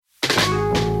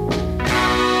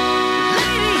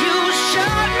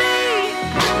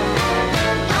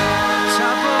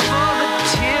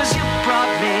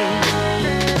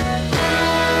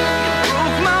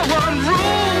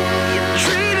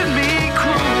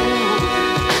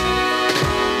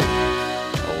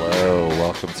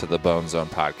the Bone Zone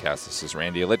podcast. This is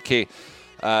Randy Litke.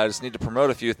 I just need to promote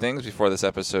a few things before this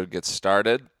episode gets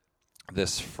started.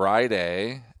 This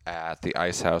Friday at the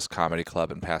Ice House Comedy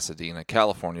Club in Pasadena,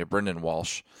 California, Brendan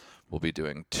Walsh will be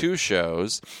doing 2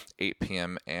 shows, 8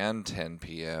 p.m. and 10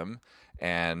 p.m.,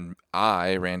 and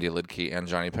I, Randy Lidke, and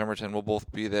Johnny Pemberton will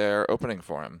both be there opening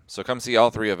for him. So come see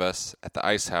all 3 of us at the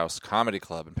Ice House Comedy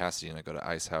Club in Pasadena. Go to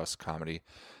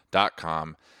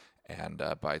icehousecomedy.com and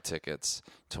buy tickets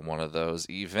to one of those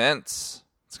events.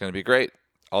 It's going to be great.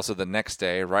 Also, the next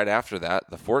day, right after that,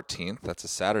 the 14th, that's a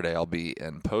Saturday, I'll be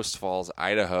in Post Falls,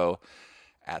 Idaho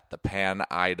at the Pan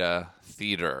Ida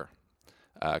Theater.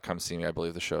 Come see me. I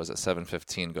believe the show is at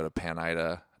 7:15. Go to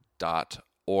panida.org,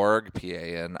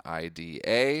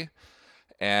 Panida.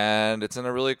 And it's in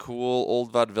a really cool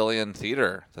old vaudevillian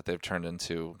theater that they've turned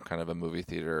into kind of a movie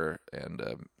theater. And,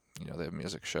 they have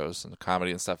music shows and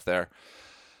comedy and stuff there.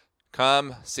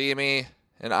 Come see me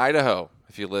in Idaho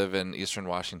if you live in Eastern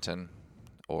Washington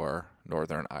or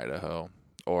Northern Idaho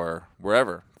or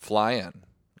wherever. Fly in.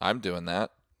 I'm doing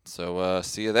that. So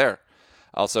see you there.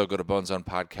 Also, go to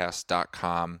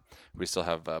bonezonepodcast.com. We still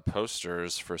have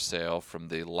posters for sale from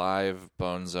the live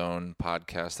Bone Zone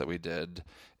podcast that we did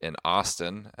in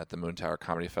Austin at the Moon Tower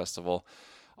Comedy Festival.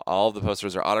 All of the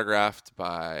posters are autographed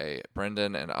by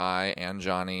Brendan and I and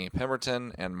Johnny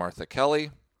Pemberton and Martha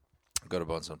Kelly. Go to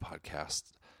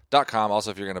bonezonepodcast.com.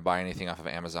 Also, if you're going to buy anything off of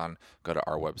Amazon, go to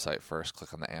our website first.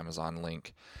 Click on the Amazon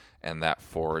link, and that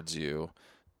forwards you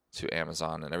to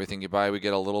Amazon, and everything you buy, we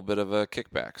get a little bit of a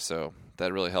kickback. So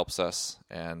that really helps us,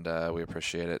 and we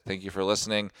appreciate it. Thank you for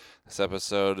listening. This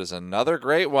episode is another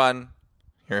great one.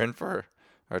 You're in for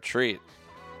a treat.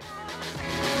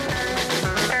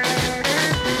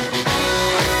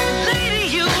 Lady,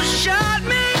 you shot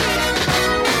me.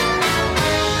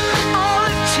 All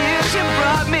the tears you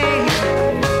brought me.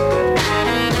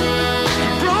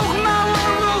 Broke my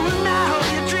world now.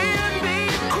 You treated me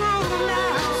cruel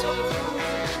now.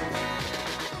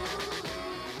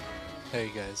 Hey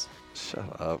guys.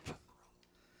 Shut up.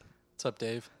 What's up,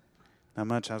 Dave? Not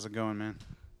much. How's it going, man?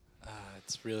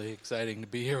 It's really exciting to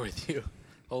be here with you.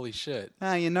 Holy shit.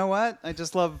 You know what? I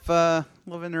just love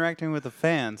interacting with the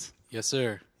fans. Yes,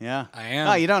 sir. Yeah. I am.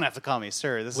 Oh, you don't have to call me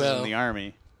sir. This is in the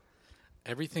Army.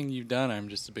 Everything you've done, I'm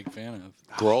just a big fan of.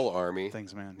 Grohl Army.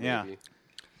 Thanks, man. Maybe. Yeah.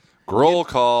 Grohl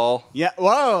call. Yeah.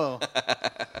 Whoa.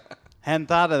 Hadn't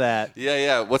thought of that.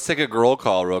 Yeah. Let's take a Grohl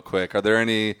call real quick. Are there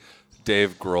any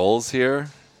Dave Grohls here?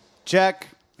 Check.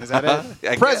 Is that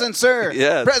it? Present, sir.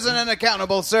 Yes. Present and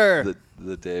accountable, sir.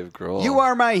 The Dave Grohl. You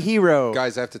are my hero.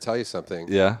 Guys, I have to tell you something.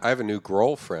 Yeah? I have a new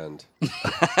Grohl friend.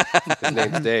 His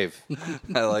name's Dave.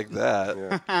 I like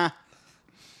that. Yeah.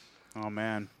 Oh,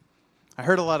 man. I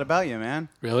heard a lot about you, man.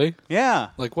 Really? Yeah.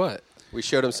 Like what? We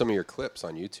showed him some of your clips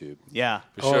on YouTube. Yeah.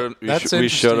 We that's showed him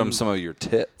interesting some of your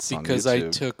tits Because on I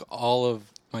YouTube. took all of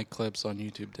my clips on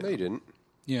YouTube down. No, you didn't.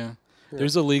 Yeah.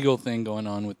 There's a legal thing going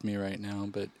on with me right now,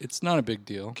 but it's not a big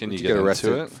deal. Can you Did get you get into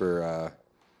arrested it? for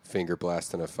finger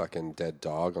blasting a fucking dead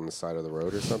dog on the side of the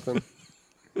road or something?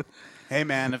 Hey,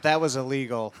 man, if that was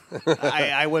illegal,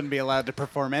 I wouldn't be allowed to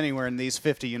perform anywhere in these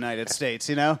 50 United States,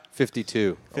 you know?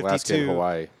 52. Alaska and 52.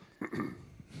 Hawaii.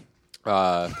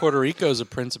 Puerto Rico's a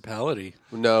principality.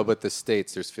 No, but the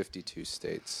states, there's 52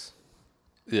 states.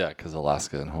 Yeah, because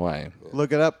Alaska and Hawaii.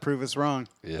 Look it up. Prove us wrong.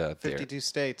 Yeah, 52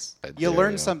 states. I You dare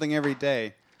learn you. something every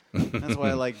day. That's why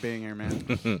I like being here,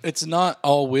 man. It's not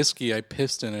all whiskey. I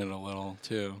pissed in it a little,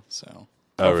 too. So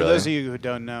Oh, For really? those of you who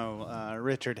don't know,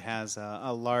 Richard has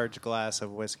a large glass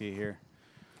of whiskey here.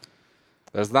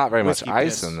 There's not very much Whiskey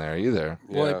ice piss. in there either.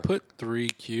 Well, I Yeah. put 3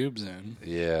 cubes in.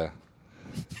 Yeah.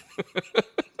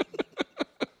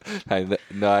 I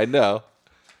know.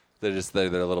 They're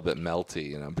a little bit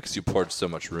melty, because you poured so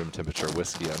much room temperature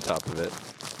whiskey on top of it.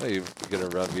 Oh, you're gonna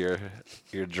rub your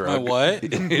drug My what?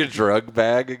 your drug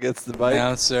bag against the bike.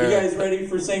 Now, You sir. guys ready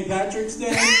for St. Patrick's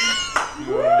Day?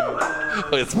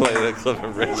 Let's play the clip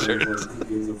of Richard. Who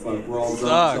gives a fuck? We're all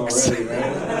drunk Sucks. already,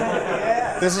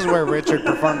 right? This is where Richard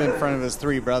performed in front of his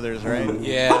 3 brothers, right? How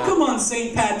Yeah. come on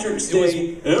St. Patrick's It was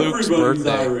Day Luke's everybody's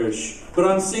birthday. Irish, but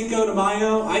on Cinco de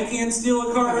Mayo I can't steal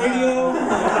a car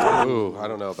radio? Ooh, I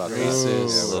don't know about Racist.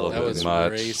 that. A little that bit was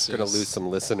much. racist. We're going to lose some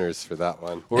listeners for that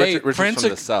one. Well, Hey, Richard's Prince from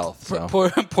the of- South. So.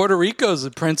 Puerto Rico's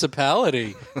a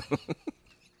principality.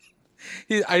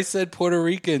 I said Puerto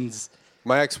Ricans.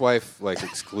 My ex-wife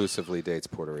exclusively dates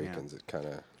Puerto Ricans. It kind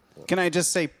of... Can I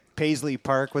just say Paisley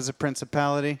Park was a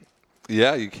principality?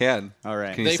 Yeah, you can. All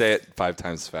right. Can you They- say it 5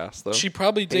 times fast, though? She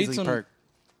probably dates Paisley him. Park.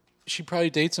 She probably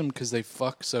dates him because they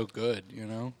fuck so good,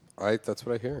 That's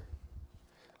what I hear.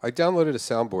 I downloaded a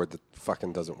soundboard that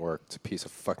fucking doesn't work. It's a piece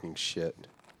of fucking shit.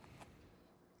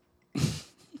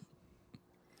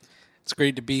 It's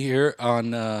great to be here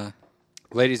on.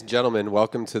 Ladies and gentlemen,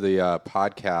 welcome to the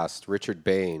podcast. Richard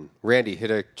Bain. Randy, hit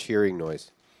a cheering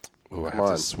noise. Ooh, I Come have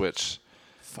on. to switch.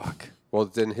 Fuck. Well,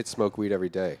 then hit smoke weed every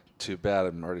day. Too bad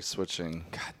I'm already switching.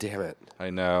 God damn it.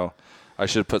 I know. I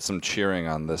should put some cheering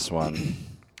on this one.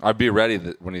 I'd be ready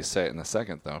when you say it in a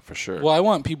second, though, for sure. Well, I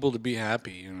want people to be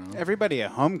happy, you know. Everybody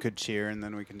at home could cheer, and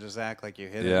then we can just act like you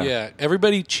hit Yeah. it. Yeah,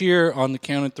 everybody cheer on the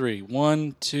count of 3.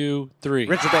 1, 2, 3.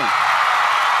 Richard Bain.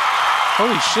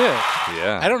 Holy shit.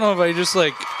 Yeah. I don't know if I just,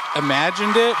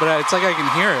 imagined it, but it's like I can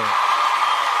hear it.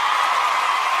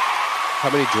 How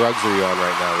many drugs are you on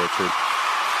right now, Richard?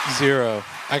 0.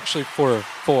 Actually, 4.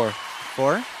 4.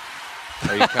 4?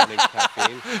 Are you counting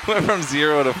caffeine? Went from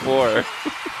 0 to 4.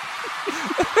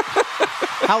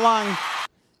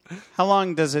 How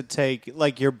long does it take,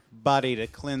 your body to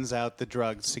cleanse out the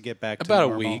drugs to get back to About a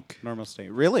normal, week. normal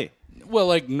state? Really?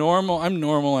 Well, normal. I'm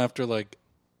normal after,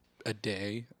 a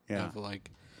day Yeah. of,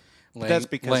 that's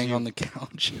because laying on the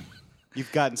couch.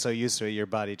 You've gotten so used to it, your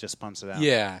body just pumps it out.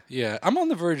 Yeah. I'm on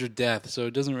the verge of death, so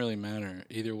it doesn't really matter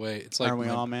either way. It's like Aren't we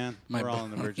all, man? my We're all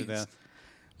on the verge of body's- death.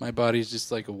 My body's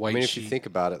just like a white I mean, if sheet. you think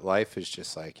about it, life is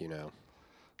just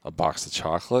A box of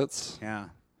chocolates. Yeah.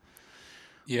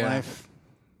 yeah. Life.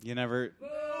 You never...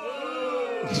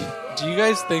 Do you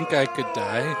guys think I could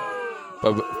die?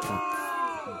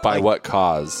 But by what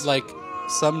cause?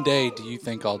 Someday, do you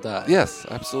think I'll die? Yes,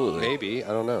 absolutely. maybe. I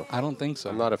don't know. I don't think so.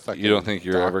 I'm not a fucking You don't think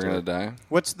you're ever doctor. going to die?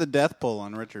 What's the death pull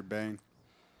on Richard Bain?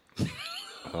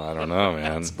 Oh, I don't know,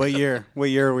 man. What year? What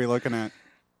year are we looking at?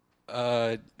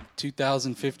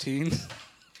 2015.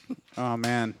 Oh,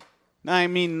 man. No, I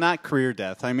mean, not career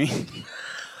death. I mean,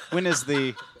 when is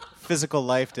the physical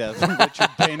life death of Richard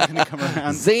Bain going to come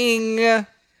around? Zing!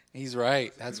 He's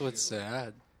right. That's what's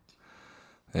sad.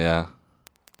 Yeah.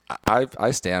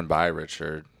 I stand by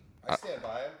Richard. I stand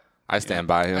by him. I stand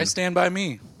by him. I stand by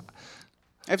me.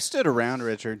 I've stood around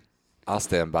Richard. I'll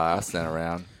stand by. I'll stand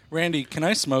around. Randy, can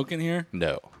I smoke in here?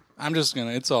 No. I'm just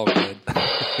gonna. It's all good.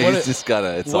 He's just got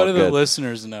to. It's What all do the good.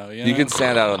 listeners know? You You know? can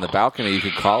stand out on the balcony. You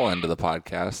can call into the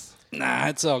podcast. Nah,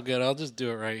 it's all good. I'll just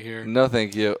do it right here. No,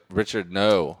 thank you. Richard,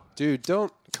 no. Dude,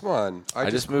 don't. Come on. I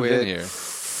just moved quit. in here.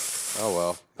 Oh,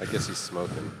 well. I guess he's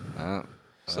smoking.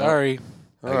 Sorry.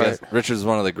 I guess Richard's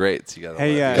one of the greats. You gotta Hey,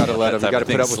 let, yeah. Gotta let him. that You type gotta of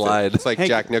thing put up with slide. it. It's like Hey.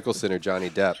 Jack Nicholson or Johnny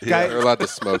Depp. Guy- They're allowed to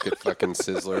smoke at fucking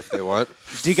Sizzler if they want.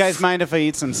 Do you guys mind if I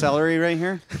eat some celery right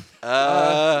here?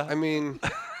 I mean,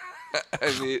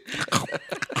 I mean,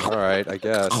 all right, I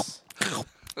guess.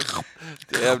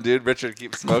 damn, dude, Richard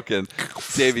keeps smoking.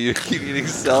 Davey, you keep eating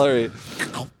celery.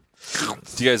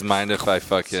 Do you guys mind if I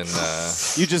fucking?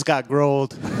 You just got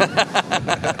Grohled.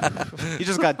 You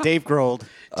just got Dave Grohled.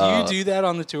 Do you do that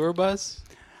on the tour bus?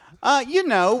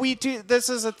 We do. This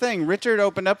is a thing. Richard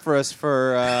opened up for us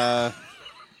for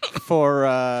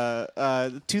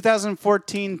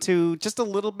 2014 to just a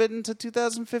little bit into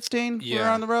 2015. We were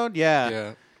Yeah. on the road. Yeah.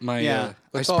 Yeah. Yeah. I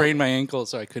Let's all- sprained my ankle,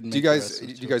 so I couldn't. Do you make the guys? rest of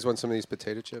the Do you tour. guys want some of these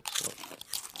potato chips?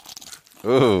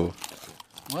 ooh,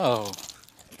 Whoa.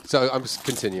 So I'm just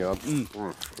continue.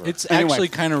 It's Anyway. actually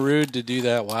kind of rude to do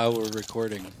that while we're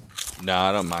recording. no,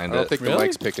 I don't mind I don't it. think the Really?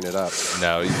 mic's picking it up.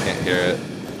 No, you can't hear it.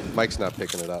 Mike's not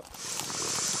picking it up.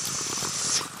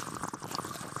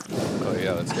 Oh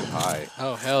yeah, let's get high.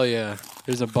 Oh hell yeah!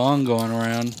 There's a bong going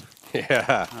around.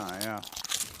 Yeah. Oh yeah.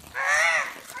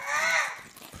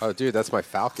 Oh dude, that's my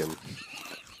falcon.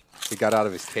 He got out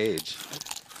of his cage.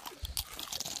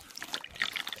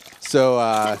 So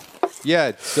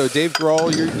yeah. So Dave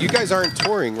Grohl, you guys aren't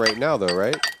touring right now though,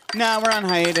 right? No, we're on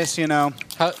hiatus.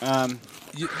 How, Um,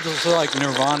 so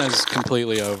Nirvana's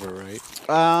completely over, right?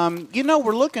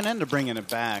 we're looking into bringing it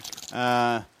back.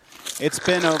 It's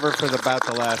been over for about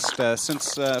the last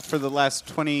for the last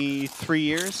 23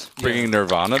 years. Bringing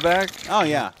Nirvana back? Oh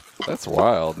yeah. That's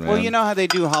wild, man. Well, you know how they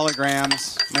do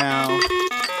holograms now.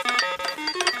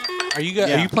 Are you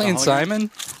Yeah, playing the hologram.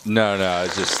 Simon? No, I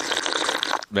was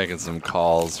just making some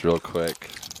calls real quick.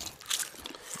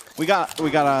 We got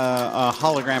a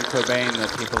hologram Cobain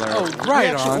that people are. Oh,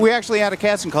 right on. We actually had a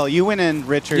casting call. You went in,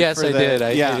 Richard. Yes, for I the, did.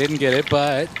 I yeah, didn't get it,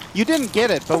 but You didn't get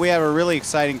it, but we have a really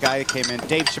exciting guy that came in.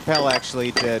 Dave Chappelle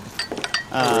actually did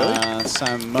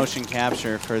some motion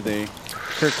capture for the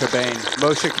Kurt Cobain.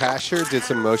 Motion capture did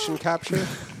some motion capture.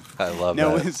 I love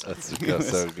No, that. it was- That's it was-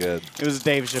 so good. It was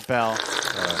Dave Chappelle.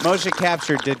 Motion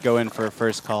capture did go in for a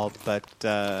first call, but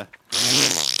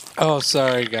oh,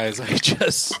 sorry guys, I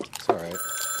just It's all right.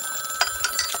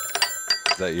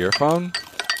 Is that your phone?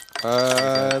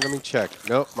 Let me check.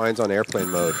 Nope, mine's on airplane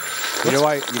mode. You know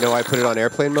why? I put it on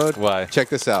airplane mode? Why? Check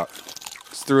this out.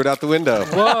 Just threw it out the window.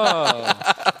 whoa.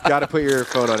 Got to put your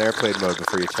phone on airplane mode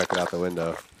before you check it out the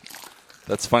window.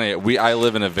 That's funny. I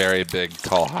live in a very big,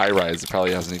 tall high-rise. It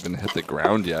probably hasn't even hit the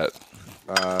ground yet.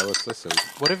 Let's listen.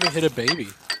 What if it hit a baby?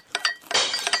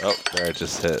 Oh, there it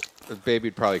just hit. The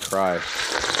baby'd probably cry.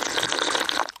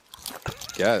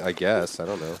 Yeah, I guess. I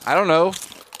don't know. I don't know.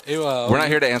 We're We're not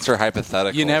here to answer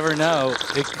hypotheticals. You never know.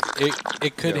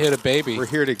 It could hit a baby. We're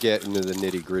here to get into the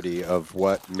nitty-gritty of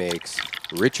what makes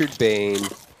Richard Bain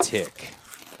tick.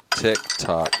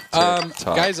 Tick-tock.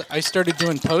 Tick-tock. Guys, I started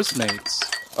doing Postmates.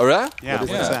 Oh, really? Yeah, What is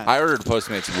what's that? that? I ordered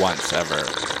Postmates once ever.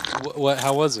 What?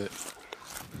 How was it?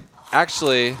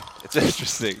 Actually, it's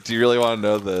interesting. Do you really want to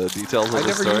know the details of I the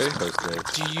never story? used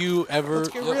Postmates. Do you ever Let's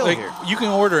get real here. you can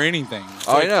order anything?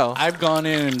 Oh, I know. I've gone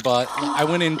in and bought. I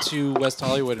went into West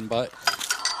Hollywood and bought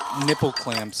nipple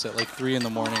clamps at like 3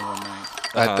 a.m. one night.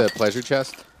 At the Pleasure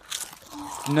Chest?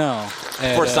 No,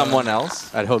 For someone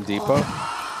else? At Home Depot?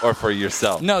 Or for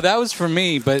yourself? No, that was for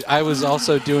me, but I was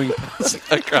also doing.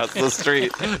 Across the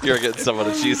street, you were getting someone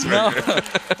a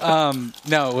cheeseburger.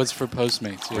 No, it was for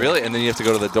Postmates. Yeah. Really? And then you have to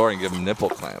go to the door and give them nipple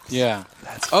clamps. Yeah.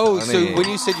 Oh, funny. so when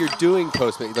you said you're doing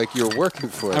Postmates, like you're working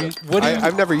for them. what do you-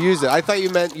 I've never used it. I thought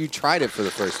you meant you tried it for the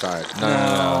first time.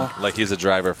 No. Like he's a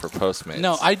driver for Postmates.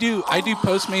 No, I do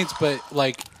Postmates, but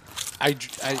like, I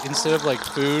instead of like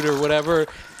food or whatever,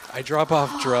 I drop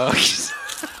off drugs.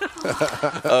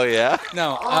 Oh yeah.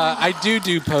 No, I do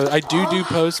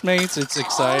Postmates. It's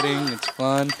exciting. It's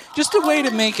fun. Just a way to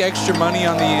make extra money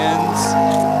on the ends.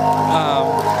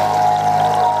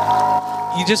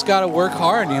 You just got to work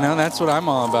hard. You know, that's what I'm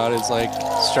all about. Is like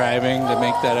striving to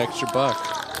make that extra buck.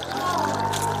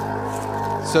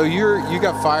 So you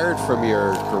got fired from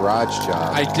your garage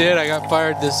job. I did. I got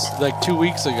fired this like 2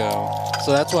 weeks ago.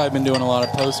 So that's why I've been doing a lot of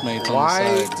Postmates. Why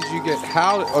on the side. did you get?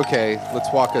 How? Okay, let's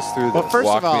walk us through this. Well, first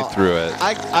Walk of all, me through it.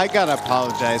 I gotta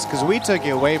apologize because we took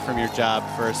you away from your job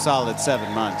for a solid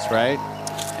 7 months, right?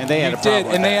 And they had a problem.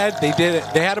 with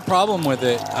that. They had a problem with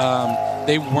it.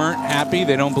 They weren't happy.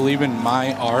 They don't believe in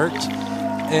my art,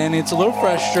 and it's a little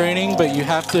frustrating. But you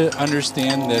have to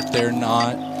understand that they're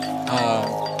not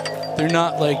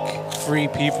like free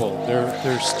people.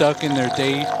 They're stuck in their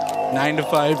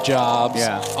 9-to-5 jobs.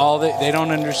 Yeah. They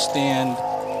don't understand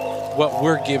what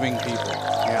we're giving people.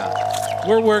 Yeah.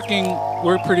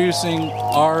 We're producing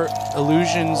our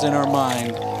illusions in our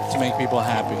mind to make people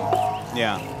happy.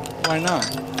 Yeah. Why not?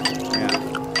 Yeah.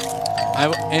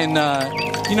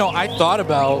 I thought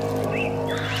about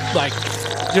like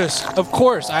just of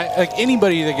course like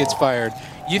anybody that gets fired,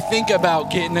 you think about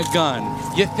getting a gun,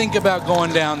 you think about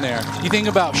going down there, you think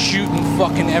about shooting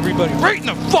fucking everybody right in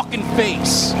the fucking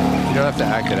face. You don't have to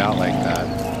act it out like that.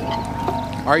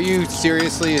 Are you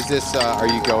seriously? Is this? Are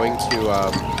you going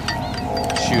to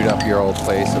shoot up your old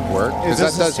place of work? Because Is that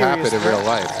this a does happen in serious real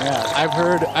threat? life.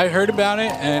 Yeah, I heard about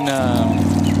it, and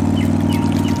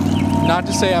not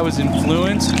to say I was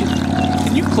influenced.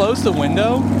 Can you close the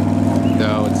window?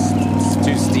 No, it's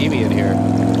too steamy in here.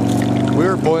 We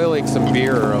were boiling some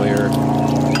beer earlier.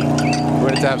 We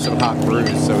wanted to have some hot brews,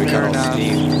 so we got all enough.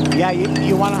 steamed. Yeah,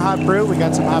 you want a hot brew? We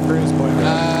got some hot brews, boy.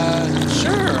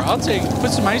 Sure. I'll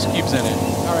put some ice cubes in it.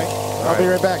 All right. I'll be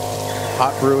right back.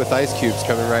 Hot brew with ice cubes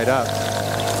coming right up.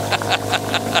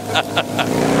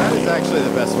 That is actually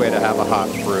the best way to have a hot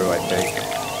brew, I think.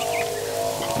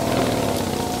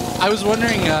 I was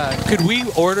wondering, could we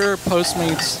order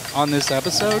Postmates on this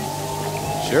episode?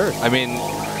 Sure. I mean,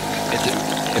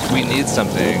 if we need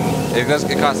something, it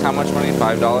costs how much money?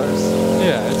 $5?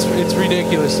 Yeah, it's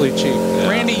ridiculously cheap.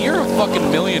 Randy, you're a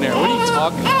fucking millionaire. What are you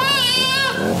talking about?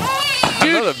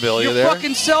 Dude, not a millionaire. your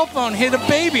fucking cell phone hit a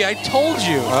baby. I told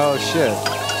you. Oh, shit.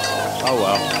 Oh,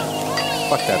 well.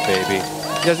 Fuck that baby.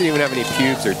 He doesn't even have any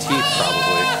pubes or teeth,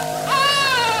 probably.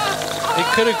 It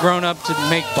could have grown up to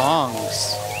make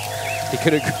bongs. He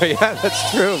could have... Yeah,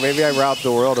 that's true. Maybe I robbed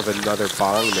the world of another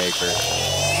bong maker.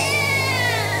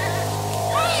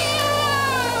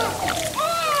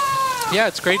 Yeah,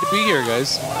 it's great to be here,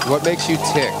 guys. What makes you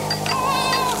tick?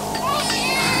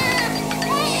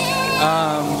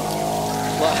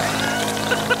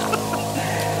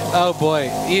 Oh boy,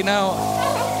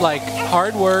 like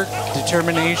hard work,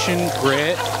 determination,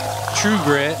 grit, true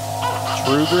grit.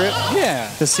 True Grit?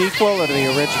 Yeah, The sequel or the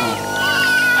original?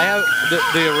 I have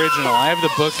the original. I have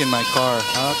the book in my car.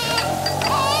 Okay.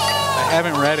 I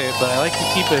haven't read it, but I like to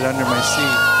keep it under my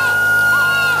seat.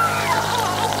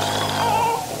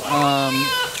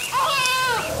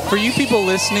 For you people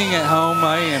listening at home,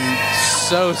 I am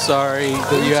so sorry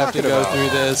that are you you have to talking go about? through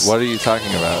this. What are you talking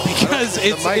about? Because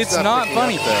it's mic's not not picking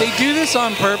funny. up, though. They do this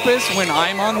on purpose. When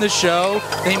I'm on the show,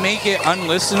 they make it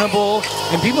unlistenable.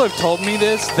 And people have told me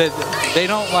this, that they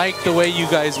don't like the way you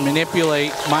guys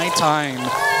manipulate my time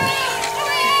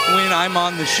when I'm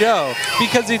on the show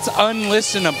because it's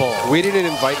unlistenable. We didn't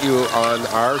invite you on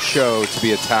our show to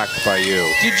be attacked by you.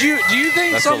 Do you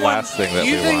think That's the someone? last thing that do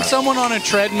you we think want. someone on a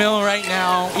treadmill right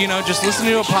now, just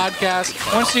listening to a podcast,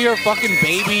 wants to hear a fucking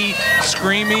baby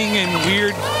screaming and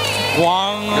weird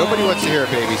guang? Nobody wants to hear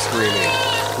a baby screaming.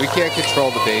 We can't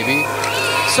control the baby.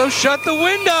 So shut the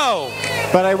window.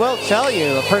 But I will tell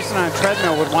you, a person on a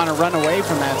treadmill would want to run away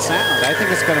from that sound. I think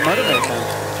it's going to motivate them.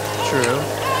 True.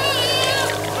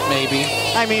 Maybe.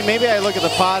 I mean, maybe I look at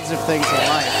the positive things in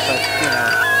life, but,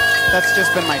 that's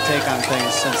just been my take on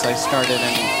things since I started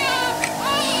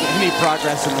any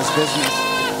progress in this business.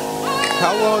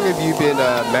 How long have you been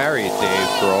married, Dave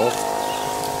Grohl?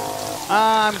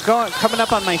 I'm coming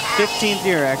up on my 15th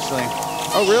year, actually.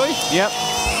 Oh, really? Yep.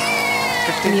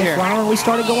 15th year. Why when we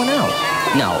started going out?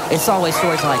 No, it's always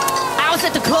stories like, I was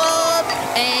at the club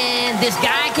and this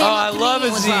guy came Oh, up to I love me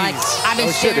and was Aziz. like, I've been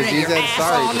Oh, shit, staring at Aziz your ass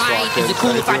Ansari all just night. walked Is in, it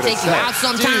cool if I started doing take a you set. out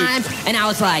sometime? And I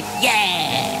was like,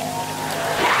 yeah.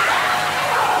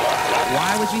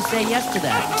 Why would you say yes to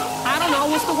that? I don't know.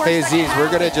 What's the worst Hey, that could Aziz, we're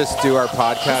going to happen? just do our What's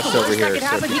podcast the over worst that here. could So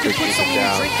happen? if He you could could put keep someone it in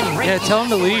down. drink and rape Yeah, you. tell him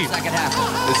to What's the leave. worst that could happen?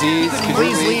 Aziz, could you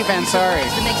Please leave, Ansari.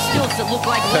 To make stilts that look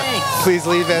like legs. Please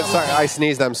leave, Ansari. I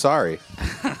sneezed. I'm sorry.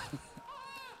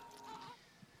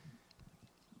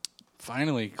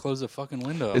 Finally, close the fucking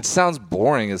window. It sounds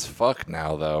boring as fuck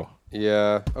now, though.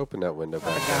 Yeah, open that window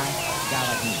back up. Guy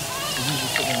like me. He's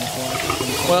just sitting in the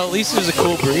corner. Well, at least there's a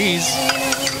cool breeze.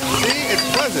 See,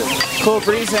 it's pleasant. Cool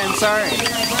breeze, Ansari.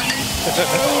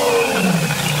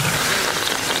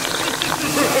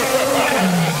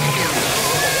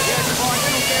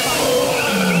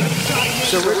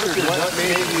 So, Richard, what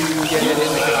made you get into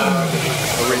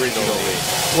originally?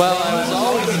 Well, I was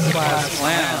always a class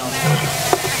clown.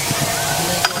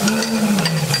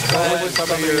 What was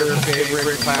some of your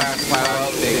favorite class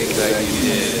clown things that you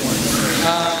did?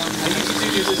 I used to do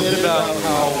this bit about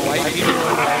how white people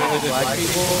are better than black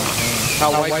people.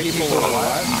 How white people were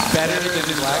what? Better than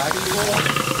black people.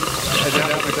 And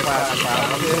that was the class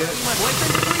clown did?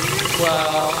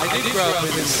 Well, I did grow up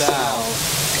in the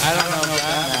South. I don't know if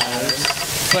that matters.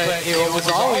 But it was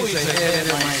always a hit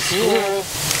at my school.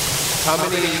 How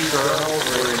many girls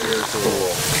were in your school?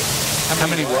 How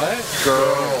many what?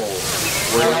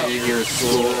 Girls were in your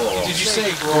school. Did you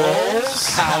say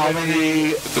Grohls? How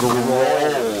many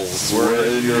Grohls were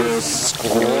in your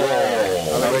school?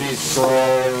 How many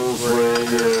scrolls were in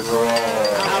your school?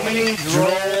 How many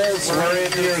drolls were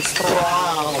in your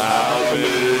straw? How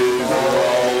many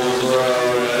Grohls were in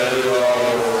your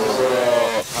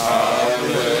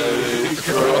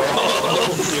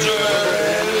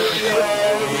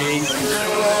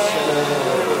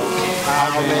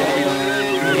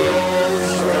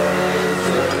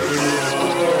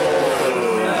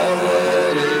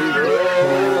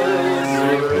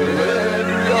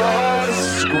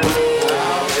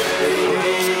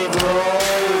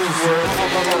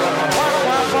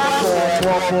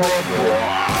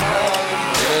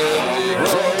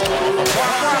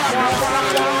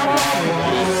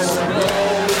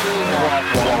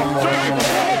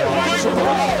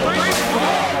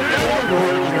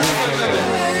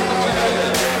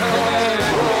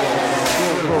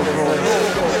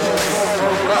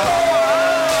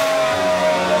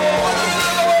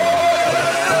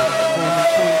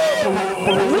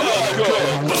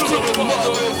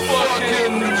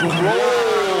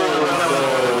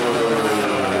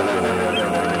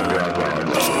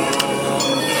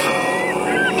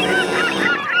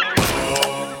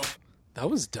That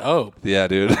was dope. Yeah,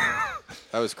 dude.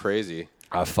 That was crazy.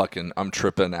 I'm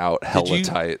tripping out hella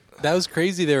tight. That was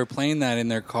crazy. They were playing that in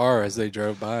their car as they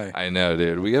drove by. I know,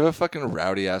 dude. We have a fucking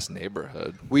rowdy ass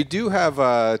neighborhood. We do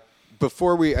have,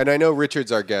 before we, and I know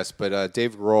Richard's our guest, but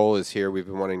Dave Grohl is here. We've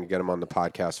been wanting to get him on the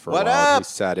podcast for a What while. up? He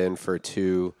sat in for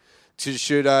two.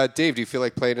 Should Dave, do you feel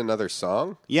like playing another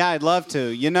song? Yeah, I'd love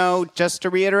to. Just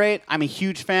to reiterate, I'm a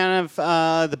huge fan of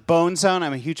the Bone Zone.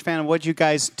 I'm a huge fan of what you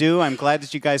guys do. I'm glad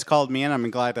that you guys called me in.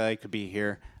 I'm glad that I could be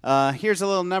here. Here's a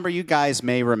little number you guys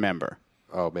may remember.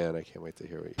 Oh, man, I can't wait to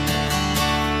hear what you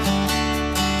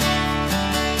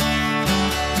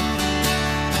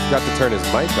Got to turn his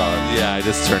mic on. Yeah, I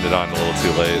just turned it on a little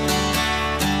too late.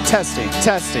 Testing. 1,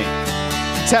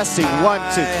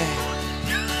 2.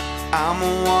 I'm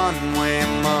a one-way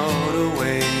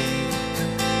motorway.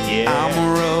 Yeah. I'm a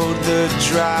road that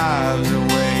drives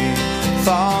away.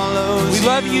 Follows We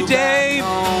love you, back Dave.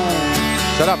 home.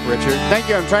 Shut up, Richard. Thank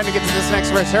you. I'm trying to get to this next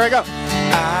verse. Here I go.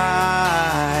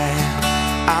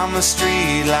 I'm a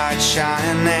street light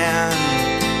shining.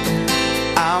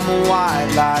 I'm a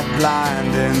white light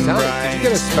blinding Sound like- bright. did you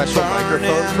get a special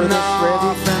microphone for this,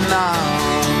 Randy?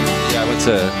 Yeah, I went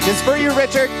to This is for you,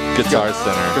 Richard. Guitar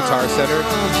Center. Guitar Center.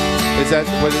 Is that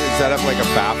have like a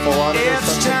baffle on it or It's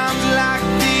something? times like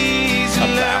these A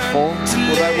baffle?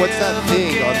 Well, what's that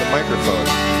thing on the microphone?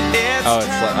 Oh,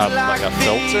 it's like a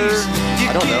filter?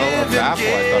 I don't know. A baffle,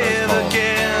 I thought it was called.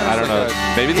 I don't know.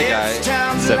 Maybe the guy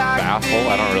said baffle.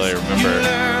 I don't really remember.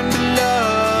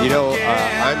 You know,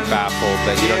 I'm baffled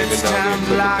that you don't even know the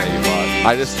equipment that you bought.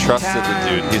 I just trusted the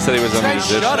dude. He said he was a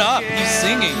musician. Shut up. He's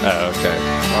singing. Oh, okay.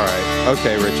 All right.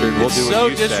 Okay, Richard. We'll do So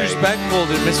what you say. disrespectful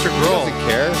to Mr. He Grohl. doesn't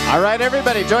care. All right,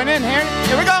 everybody, join in here.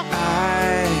 Here we go.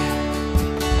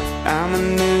 I'm a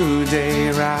new day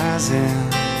rising.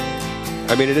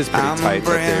 I mean, it is pretty tight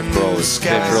that Dave Grohl is.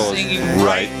 Dave Grohl Singing is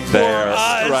right there.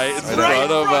 Right in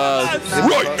front of us.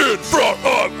 Right in front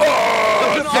of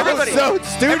us. Everybody. Episode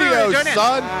studio, Everybody join in.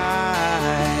 son.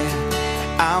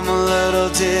 I'm a little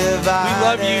divided. We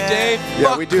love you, Dave.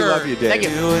 Yeah, we do love you, Dave. Thank you.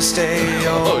 Do I stay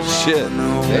Oh, shit.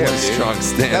 Damn, That's a dude. strong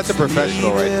stance. That's a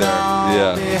professional right there.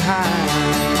 Yeah.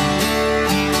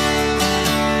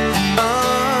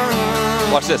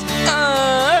 Watch this.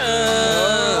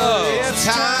 It's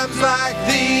times like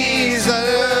these I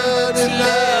learn to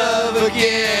love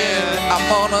again. I'm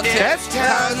on a It's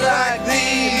times like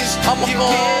these I'm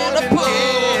gonna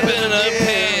put in a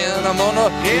pen. I'm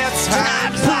gonna. It's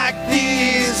times like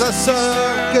these I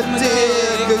suck a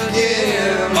dick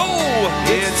again. Oh!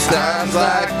 It's times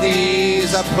like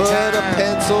these I put a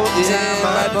pencil in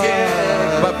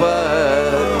my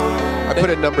butt. I put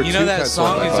a number 2 You know that pencil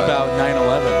in song my is butt. about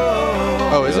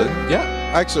 9/11. Oh, is it? Yeah.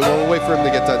 Actually, well, we'll wait for him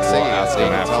to get done singing. We'll ask so he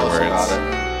him can tell us afterwards. about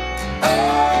it.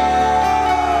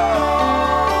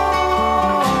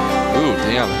 Ooh,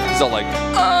 damn. He's all like.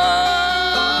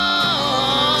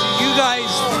 You guys,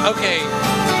 okay,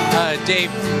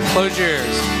 Dave, close your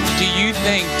ears. Do you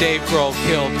think Dave Grohl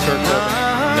killed Kurt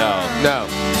Cobain? No.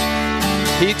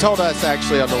 He told us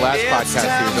actually on the last podcast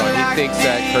he was on, he thinks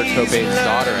that Kurt Cobain's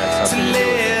daughter has something to do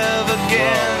with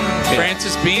it.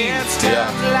 Francis Bean. Yeah.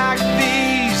 like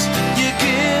these you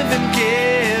give and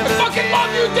give. I fucking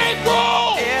love you, Dave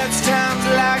Grohl! It's times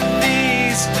like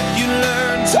these you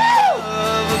learn to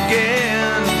love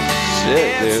again.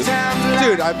 Shit, dude.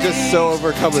 Dude, I'm just so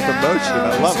overcome with emotion.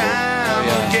 I love it.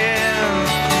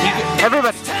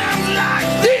 Everybody. Times like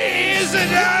these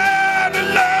and learn to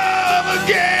love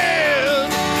again.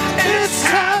 It's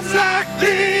times like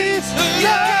these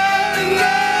learn to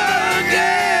love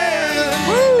again.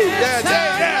 Woo! Yeah,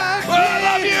 Dave. I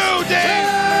love you, Dave.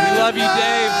 We love you,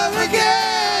 Dave.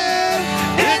 Again.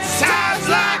 It's times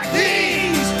like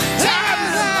these,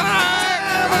 times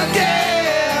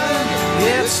again.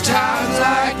 It's times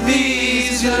like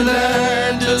these you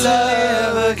learn to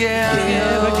love again.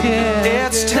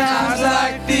 It's times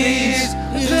like these,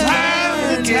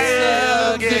 times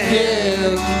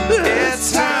again.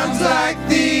 It's times like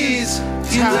these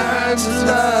you learn to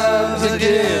love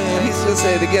again. He's gonna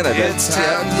say it again, I bet. It's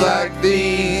times like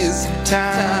these,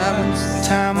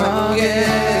 time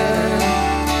again.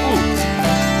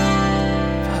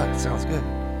 Fuck, sounds good.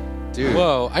 Dude.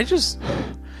 Whoa, I just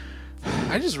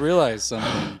realized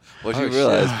something. What'd you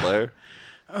realize, Blair?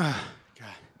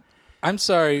 I'm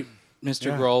sorry,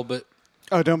 Mr. Grohl, but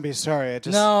Oh, don't be sorry. I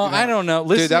just I don't know.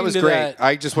 Listening Dude, that was to great. that-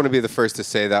 I just want to be the first to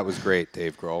say that was great,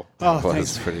 Dave Grohl. Oh, Well,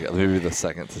 thanks. that's pretty good. Maybe the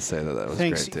second to say that was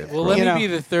Thanks. great, Dave. well, let You me know- be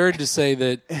the third to say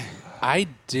that I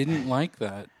didn't like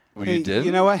that. Well, Hey, you did?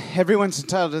 You know what? Everyone's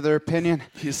entitled to their opinion.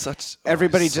 He's such.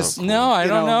 Everybody he's so just- cool. No, I You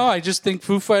don't know- know. I just think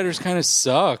Foo Fighters kind of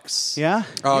sucks. Yeah.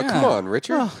 Oh, Yeah. come on,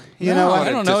 Richard. Well, you No, know I what?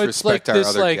 don't know. It's like Disrespect our this,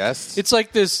 other like guests. it's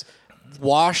like this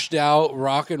washed out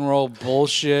rock and roll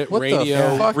bullshit What the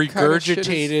radio, fuck kind of shit is-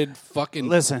 regurgitated fucking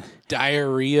Listen,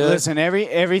 diarrhea. listen.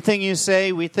 Everything you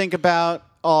say, we think about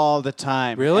all the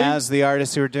time. Really? As the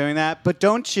artists who are doing that, but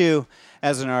don't you,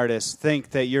 as an artist,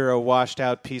 think that you're a washed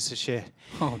out piece of shit?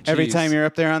 Oh, Every geez. time you're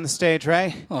up there on the stage,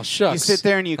 right? Oh, shucks. You sit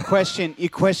there and you question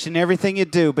everything you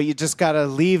do, but you just gotta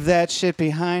leave that shit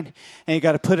behind, and you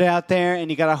gotta put it out there, and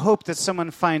you gotta hope that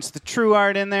someone finds the true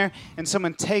art in there, and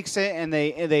someone takes it and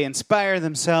they inspire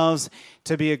themselves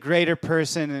to be a greater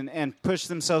person and push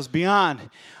themselves beyond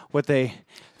what they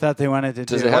thought they wanted to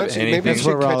Does do. it have Maybe anything- you That's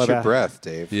what should we're all catch your about. breath,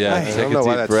 Dave. Yeah, I take don't a know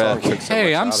why deep that breath. song took so Hey,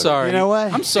 much I'm out of it. sorry. You know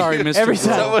what? I'm sorry, Mr. Every Grohl.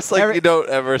 time- It's almost like Every- you don't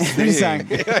ever Every sing.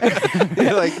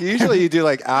 time. Like usually you do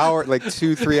like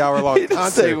 2-3 hour long He just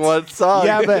concerts. sang one song.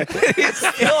 Yeah, but He's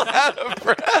still out of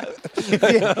breath.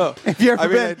 if you ever I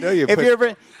mean, I know you if put-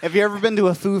 you ever been to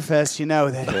a Foo Fest, you know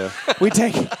that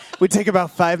we take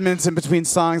about 5 minutes in between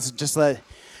songs and just let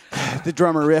the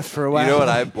drummer riff for a while. You know what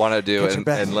I want to do, Catch your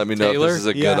breath. and let me know Taylor? if this is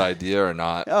a good Yeah. idea or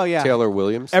not. Oh yeah, Taylor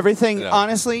Williams. everything. Yeah.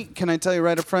 Honestly, can I tell you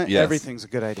right up front? Yes. Everything's a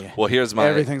good idea. Well, here's my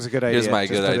Everything's a good idea. Here's my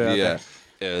Just good put it out idea.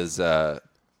 there. is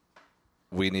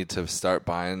we need to start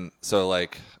buying. So,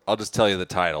 like, I'll just tell you the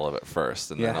title of it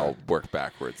first, and then I'll work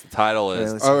backwards. The title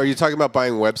is... Oh, are you talking about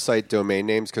buying website domain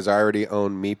names? Because I already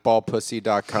own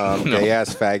meatballpussy.com,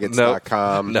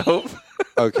 gayassfaggots.com. Nope.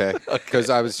 Okay. Because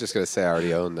I was just going to say I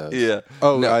already own those. Yeah.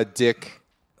 Oh,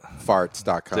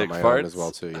 dickfarts.com. Dick I farts? own as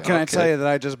well, too. Yeah. Can I tell you that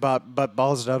I just bought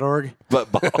buttballs.org?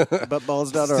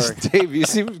 Buttballs.org. Dave, you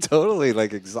seem totally,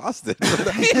 like, exhausted.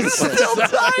 He's still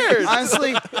tired.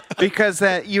 Honestly, because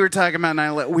that you were talking about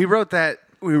 9/11. We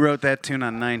wrote that tune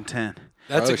on 9/10.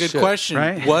 That's Oh, a good shit. question.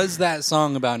 Right? Was that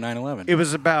song about 9/11? It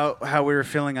was about how we were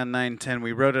feeling on 9/10.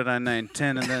 We wrote it on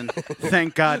 9/10, and then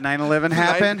thank God 9/11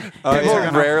 happened. People It took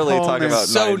on a rarely whole talk new- about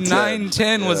so 9/10.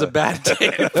 9/10 was a bad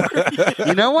day.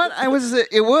 You know what?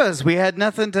 It was. We had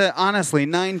nothing to, honestly,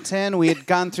 9/10, we had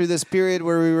gone through this period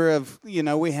where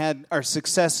we had our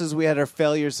successes, we had our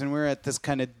failures, and we were at this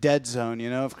kind of dead zone,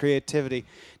 of creativity.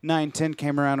 9/10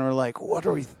 came around, and we're like, what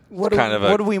do we want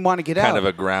to get out? Kind of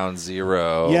a ground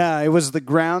zero. Yeah, it was the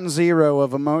ground zero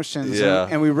of emotions. Yeah.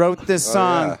 And we wrote this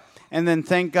song, yeah. and then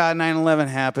thank God 9/11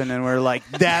 happened, and we're like,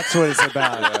 that's what it's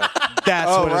about.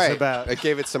 That's what it's about. I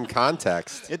gave it some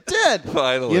context. It did.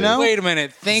 Finally. Wait a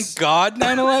minute. Thank God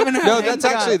 9/11 happened? No,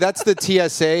 that's the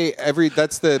TSA.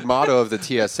 That's the motto of the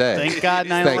TSA. Thank God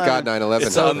 9/11. Thank God 9/11.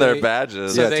 It's on their they-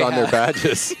 badges. Yeah, they it's on their have-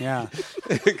 badges Yeah.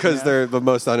 because they're the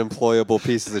most unemployable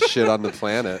pieces of shit on the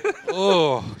planet.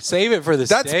 Oh, save it for the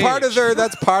That's stage. part of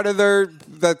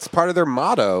their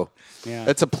motto. Yeah.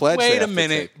 It's a pledge. they Wait a have to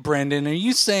minute, take. Brendan. Are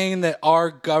you saying that our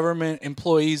government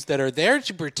employees that are there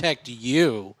to protect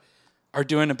you are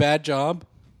doing a bad job?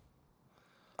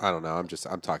 I don't know. I'm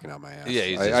talking out my ass. Yeah,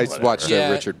 he's I just watched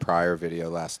whatever. a Richard Pryor video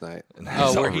last night.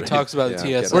 Oh, where he talks about the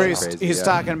Yeah, TSA. Where Crazy, he's yeah.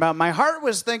 talking about, my heart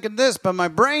was thinking this, but my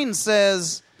brain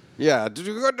says, Yeah, did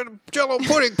you go to the Jello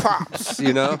pudding pops?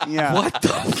 yeah. What the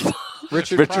fuck?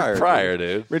 Richard Pryor,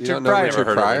 dude. You Richard don't know Pryor. Richard Never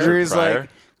heard of Pryor? Richard He's like, Pryor.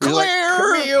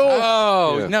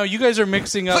 Oh, Yeah. no, you guys are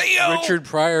mixing up Richard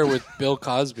Pryor with Bill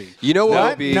Cosby. You know what What?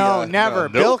 would be? No, never.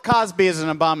 Nope. Bill Cosby is an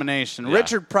abomination. Yeah.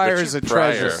 Richard Pryor is a Richard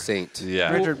Pryor. treasure. Saint.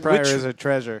 Yeah. Richard Pryor Which- is a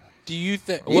treasure. Do you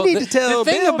think... You need to tell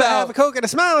the thing Bill to have a about Coke and a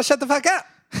smile. Shut the fuck up.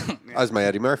 That was my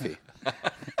Eddie Murphy.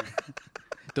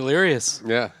 Delirious.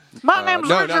 Yeah. My name's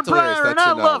no, Richard not Delirious. Pryor, and That's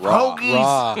I in, love Raw.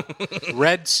 hoagies. Raw.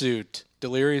 Red suit.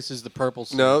 Delirious is the purple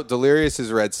suit. No, Delirious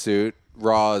is red suit.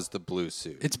 Raw is the blue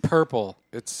suit. It's purple.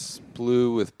 It's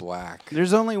blue with black.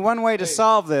 There's only one way to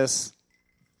solve this.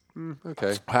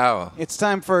 Okay. Wow. It's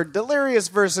time for Delirious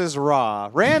versus Raw.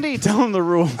 Randy, tell him the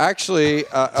rule. Actually,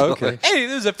 okay. Hey,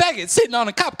 there's a faggot sitting on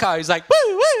a cop car. He's like,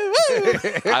 woo, woo, woo.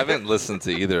 I haven't listened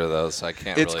to either of those, so I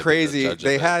can't It's really crazy. judge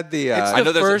They it. had the. I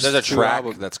know first there's a two track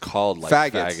albums. that's called like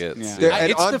Faggots. Yeah. There-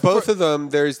 and It's on the both fir- of them,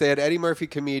 they had Eddie Murphy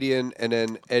comedian, and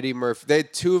then Eddie Murphy. They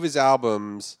had two of his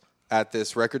albums at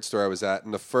this record store I was at,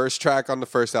 and the first track on the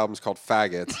first album is called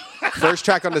Faggots. First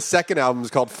track on the second album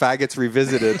is called Faggots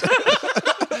Revisited.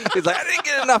 He's like, I didn't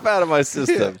get enough out of my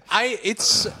system.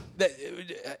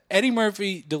 Eddie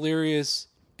Murphy Delirious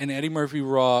and Eddie Murphy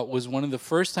Raw was one of the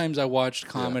first times I watched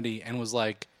comedy and was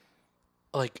like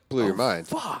Blew your mind.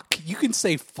 Fuck, you can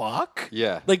say fuck.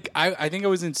 Yeah. Like I think I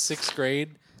was in 6th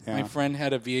grade. My friend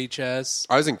had a VHS.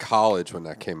 I was in college when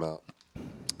that came out.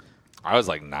 I was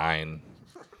like 9.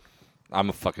 I'm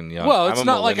a fucking young. Well, I'm it's a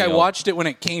not like I millennial. watched it when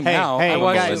it came out. hey, I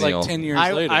watched guys. it like 10 years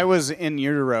later. I was in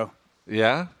utero.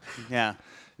 Yeah. Yeah.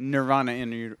 Nirvana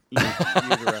in utero.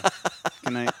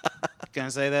 Can I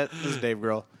say that? This is Dave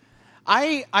Grohl.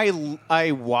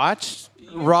 I watched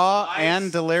Raw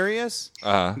and Delirious,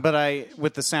 but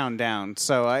with the sound down.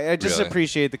 So I just Really?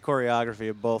 appreciate the choreography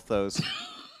of both those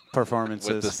performances.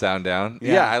 With the sound down.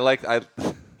 Yeah. Yeah,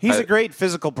 I He's a great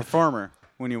physical performer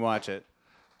when you watch it.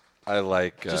 I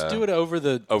like Just do it over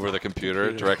the. over the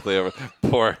computer, directly over.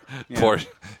 Poor.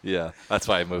 Yeah, that's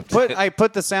why I moved. I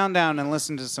put the sound down and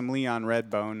listened to some Leon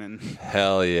Redbone, and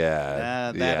Hell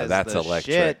yeah. that is that's the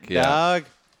electric. shit, yeah. dog.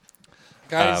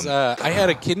 Guys, I had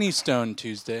a kidney stone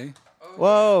Tuesday.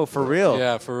 Whoa, for real?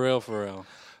 Yeah, for real.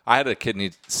 I had a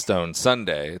kidney stone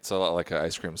sundae. It's a lot like an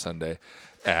ice cream sundae.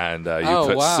 And you Oh,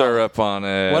 put wow. syrup on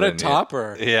it. What a and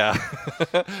topper. Yeah.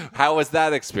 How was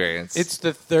that experience? It's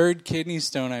the 3rd kidney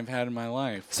stone I've had in my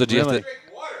life. so do you Really? have to...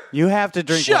 You have to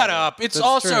drink. Shut water. up. It's That's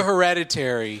also true.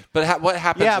 hereditary. But what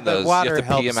happens Yeah, in but those? water You have to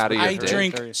pee helps. them out of your I dick?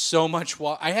 drink so much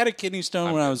water. I had a kidney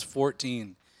stone when I was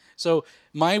 14. So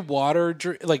my water,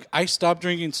 like I stopped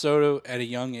drinking soda at a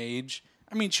young age.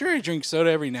 I mean, sure, I drink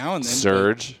soda every now and then.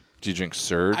 Surge? Do you drink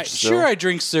Surge? but still? sure, I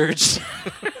drink Surge.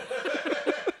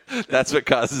 That's what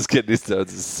causes kidney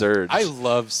stones is Surge. I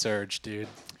love Surge, dude.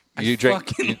 You drink.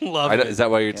 fucking love it. Is that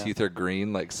why your teeth are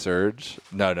green, like Surge?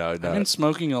 No. I've been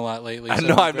smoking a lot lately. So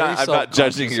No, I'm very not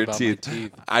judging self-conscious your about teeth. my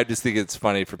teeth. I just think it's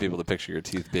funny for people to picture your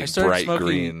teeth being I started bright smoking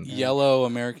green. yellow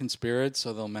American Spirits,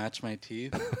 so they'll match my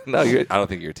teeth. No, I don't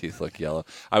think your teeth look yellow.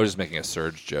 I was just making a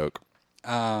Surge joke.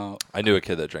 Oh, I knew a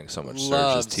kid that drank so much Surge,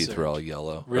 Love his teeth were Surge. all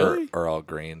yellow. Really? Or all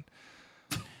green.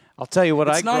 I'll tell you what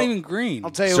it's not even green.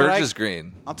 I'll tell you Surge what is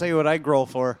green. I'll tell you what I growl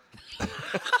for.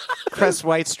 Crest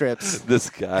White Strips. This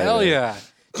guy. Hell man. yeah,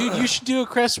 dude! You should do a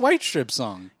Crest White Strip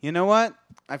song. You know what?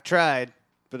 I've tried,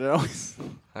 but it always.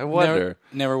 I wonder.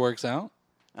 Never works out.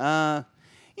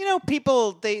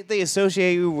 People they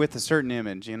associate you with a certain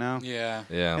image. Yeah.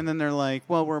 Yeah. And then they're like,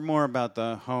 well, we're more about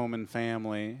the home and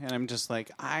family. And I'm just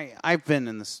like, I've been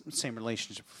in the same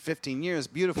relationship for 15 years,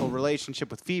 beautiful relationship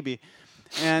with Phoebe.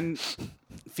 And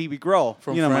Phoebe Grohl.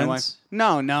 From my Friends? wife.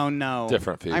 No.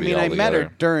 Different Phoebe I mean, I met her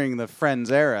altogether. during the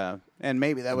Friends era. And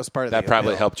maybe that was part of that the probably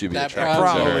appeal. helped you be That attracted to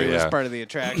Probably her. was Yeah. part of the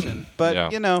attraction. But,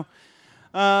 Yeah.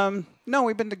 no,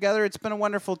 we've been together. It's been a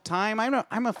wonderful time.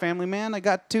 I'm a family man. I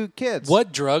got 2 kids.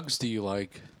 What drugs do you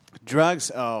like?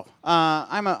 Drugs? Oh.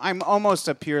 I'm almost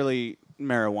a purely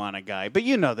marijuana guy. But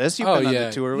you know this. You've been on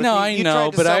the tour with no, me. I You know,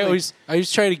 tried to but sell I me-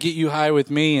 always try to get you high with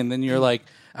me, and then you're like,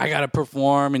 I gotta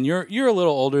perform, and you're a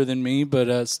little older than me,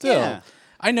 but still, Yeah.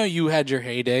 I know you had your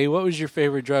heyday. What was your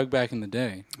favorite drug back in the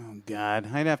day? Oh, God.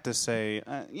 I'd have to say,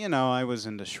 I was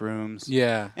into shrooms.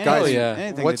 Yeah, Anything, oh yeah.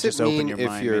 anything What's that it just opened mean your if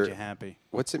mind, you're- made you happy.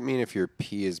 What's it mean if your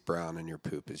pee is brown and your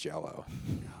poop is yellow?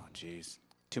 Oh, jeez.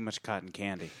 Too much cotton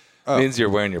candy. It means you're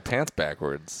wearing your pants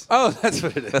backwards. Oh, that's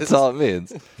what it is. That's all it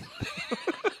means.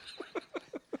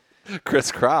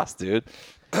 Crisscross, dude.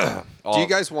 Do you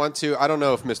guys want to? I don't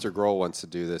know if Mr. Grohl wants to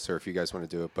do this or if you guys want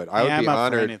to do it, but I would I'm be up for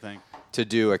honored anything. to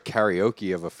do a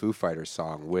karaoke of a Foo Fighters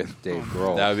song with Dave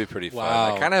Grohl. That would be pretty fun.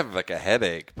 Wow. I kind of have like a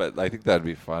headache, but I think that'd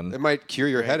be fun. It might cure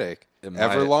your headache. It might.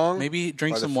 Everlong? Maybe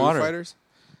drink by the some Foo water. Fighters?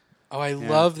 Oh, I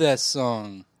love that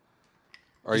song.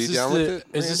 Are you Is this down with it?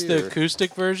 Is this Randy, the or-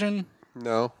 acoustic version?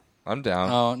 No. I'm down.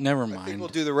 Oh, never I think mind. we'll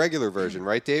do the regular version,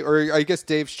 right, Dave? Or I guess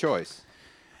Dave's choice.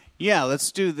 Yeah,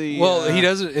 let's do the... Well, he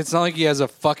doesn't. It's not like he has a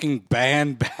fucking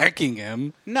band backing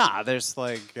him. Nah, there's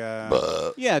like...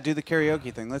 yeah, do the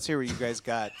karaoke thing. Let's hear what you guys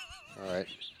got. All right.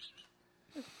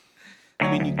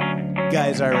 I mean, you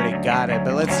guys already got it,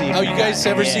 but let's see if Oh, you guys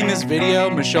ever seen this video,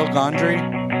 Michelle Gondry?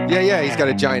 Yeah, he's got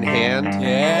a giant hand.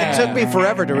 Yeah. It took me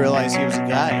forever to realize he was a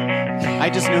guy. I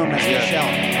just knew him as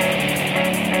Michelle.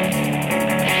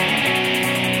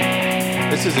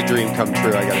 This is a dream come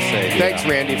true, I gotta say. Thanks,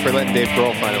 Randy, for letting Dave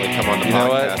Grohl finally come on the You podcast. know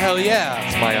what? Hell yeah.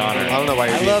 It's my honor. I don't know why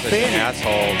you're I being love such an Bain.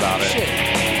 asshole about it. Shit.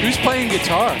 Who's playing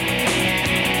guitar?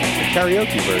 The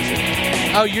karaoke version.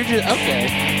 Oh, you're just okay.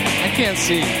 I can't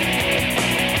see.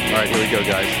 All right, here we go,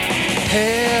 guys.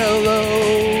 Hello,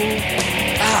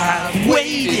 I've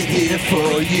waited here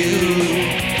for you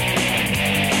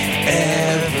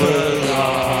ever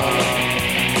long.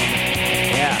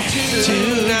 Yeah.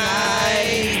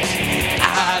 Tonight,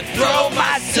 I throw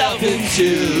myself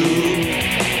into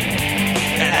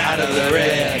and out of the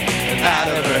red, and out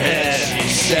of her head she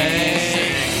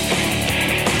sang.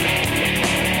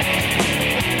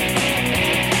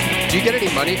 Do you get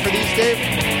any money for these, Dave?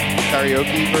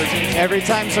 Karaoke versions? Every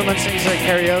time someone sings their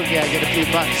karaoke, I get a few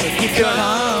bucks. So keep doing it.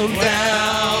 Come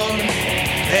down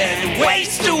and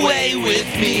waste away with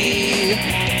me.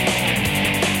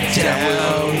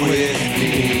 Down with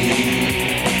me.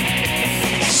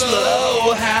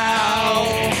 Slow how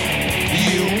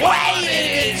you wanted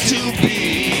it to be.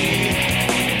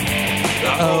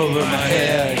 Over my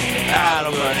head, out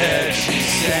of my head, she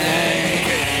sang.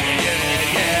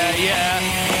 Yeah.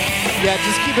 Yeah,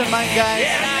 just keep in mind, guys.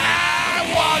 And I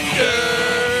wonder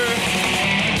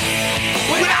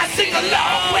when I sing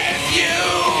along with you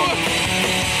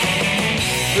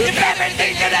if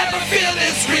everything could ever feel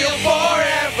this real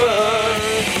forever.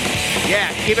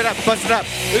 Yeah, keep it up. Bust it up.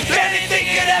 If anything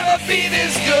could ever be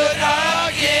this good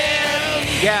again.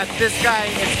 Yeah, this guy,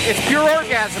 it's pure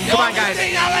orgasm. Come on, guys.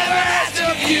 Thing I'll ever ask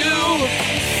of you.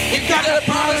 You gotta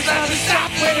promise not to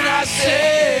stop when I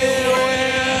say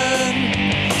when.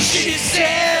 She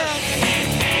said.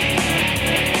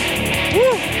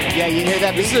 Woo! Yeah, you hear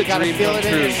that? This is You a gotta dream feel come it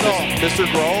in true. your soul. Mr.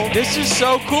 Grohl? This is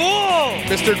so cool.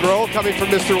 Mr. Grohl coming from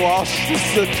Mr. Walsh. This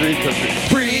is a dream come true.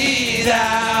 Breathe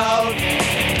out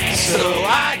so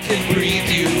I can breathe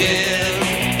you in.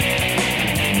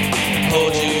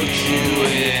 Hold you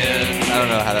in. I don't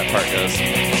know how that part goes.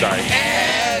 Sorry.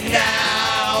 And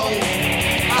now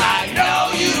I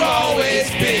know you've always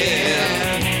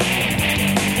been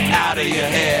out of your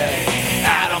head,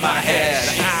 out of my head.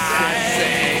 I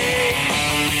sing.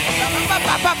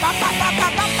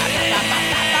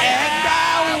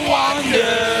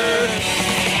 wonder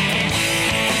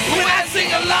when I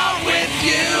sing along with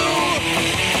you.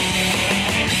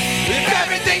 If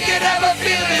everything could ever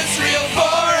feel this real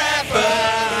forever.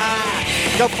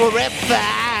 Go forever.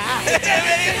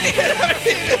 Everything could ever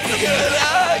feel this good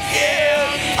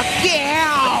again.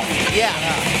 Yeah.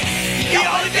 The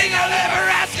only thing I'll ever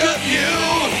ask of you,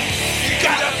 you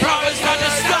gotta promise not to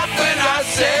stop when I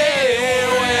say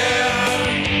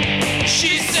when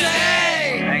she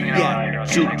sang. Yeah.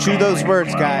 Chew those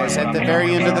words, guys. At the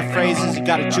very end of the phrases, you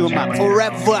gotta chew them out.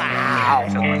 Forever.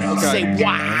 Say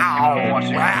wow.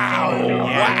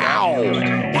 Wow.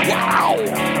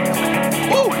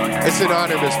 Woo! It's an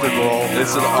honor, Mr. Grohl.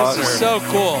 It's an honor. This is so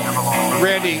cool.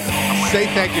 Randy, say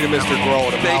thank you to Mr.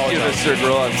 Grohl. Thank you, Mr.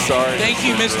 Grohl. I'm sorry. Thank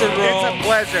you, Mr. Grohl. It's a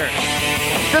pleasure.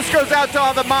 This goes out to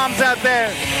all the moms out there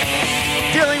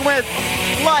dealing with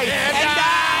life. And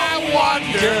I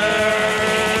wonder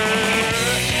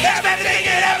if everything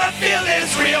could ever feel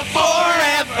this real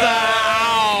forever.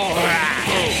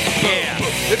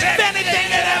 If anything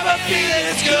could ever feel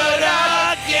this good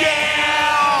again.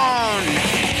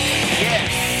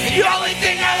 The only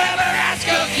thing I'll ever ask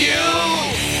of you,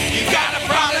 you gotta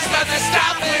promise not to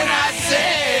stop when I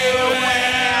say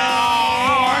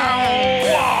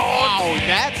Oh,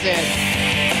 that's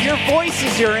it. Your voice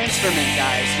is your instrument,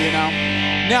 guys, you know?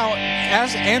 Now,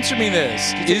 answer me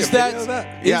this: Is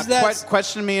that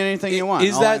question me anything you want.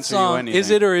 is I'll that answer you song? anything. Is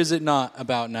it or is it not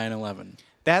about 9/11?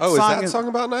 That Oh, song is that song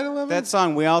about 9/11? That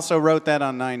song, we also wrote that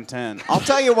on 9/10. I'll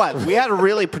tell you what, we had a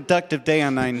really productive day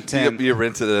on 9/10. You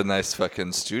rented a nice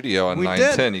fucking studio on We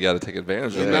 910. You got to take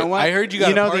advantage of You it. know what? I heard you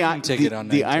got a parking the, ticket on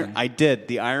the 9/10. I did.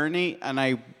 The irony, and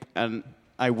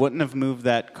I wouldn't have moved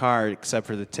that car except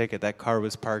for the ticket. That car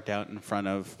was parked out in front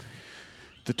of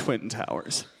the Twin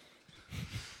Towers.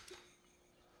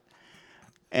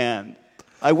 And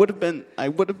I would have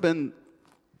been,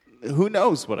 who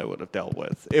knows what I would have dealt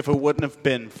with if it wouldn't have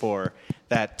been for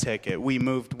that ticket. We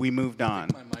moved on,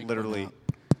 mic literally. went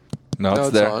No, No, it's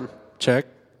it's there. on. Check.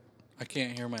 I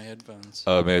can't hear my headphones.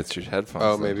 Oh, maybe it's your headphones.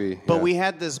 Oh, then. maybe. But yeah. we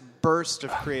had this burst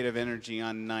of creative energy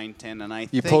on 9/10, and I You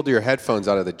think pulled your headphones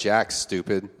out of the jack,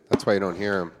 stupid. That's why you don't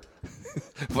hear them.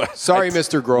 What? Sorry,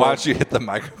 Mr. Grohl. Why don't you hit the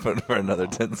microphone for another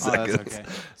 10 Oh, seconds? that's okay.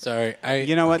 Sorry.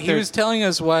 You know what? He was telling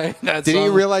us why that Didn't song.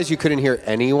 you realize you couldn't hear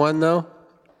anyone, though?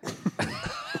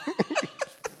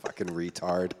 Fucking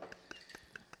retard.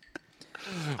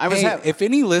 I was Hey, ha- if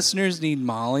any listeners need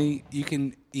Molly, you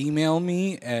can email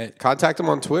me at. Contact him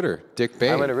on Twitter, Dick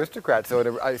Bain. I'm an aristocrat,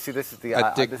 so I see. This is the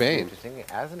At Dick this is Bain. interesting.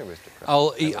 As an aristocrat,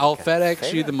 I'll I FedEx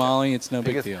say you that. the Molly. It's no big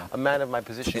because deal. a man of my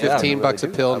position, Yeah. I wouldn't $15 a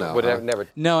do pill that. I now, would huh? have never.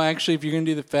 No, actually, if you're gonna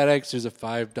do the FedEx, there's a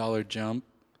 $5 jump.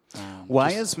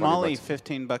 Why Just is Molly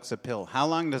 $15 a pill? How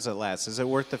long does it last? Is it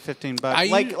worth the $15? I-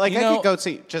 Like you I know- could go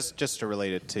see just to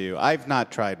relate it to you. I've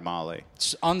not tried Molly.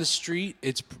 On the street,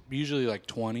 it's usually like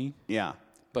 20, Yeah,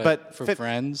 but for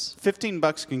friends,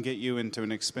 $15 can get you into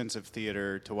an expensive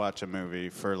theater to watch a movie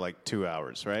for like 2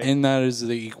 hours, right? and that is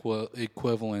the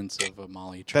equivalence of a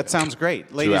Molly trip. That sounds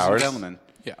great, ladies and hours? gentlemen.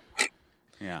 Yeah.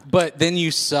 Yeah. But then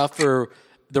you suffer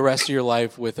the rest of your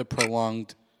life with a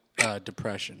prolonged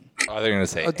depression. Oh, they're going to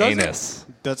say does it? anus.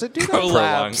 Does it do that?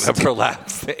 Prolapse. A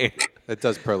prolapse. It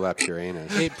does prolapse your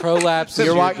anus. It prolapses You're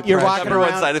your walking depression. Number one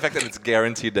around. side effect that it's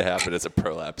guaranteed to happen is a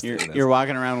prolapse. anus. You're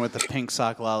walking around with a pink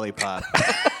sock lollipop.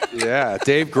 Yeah,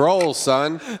 Dave Grohl,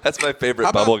 son. That's my favorite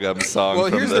about- bubblegum song. Well,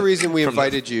 from here's the reason we from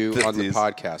invited you on the 50s.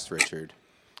 podcast, Richard,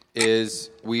 is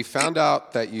we found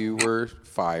out that you were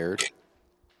fired.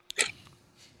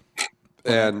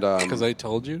 And Because I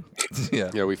told you.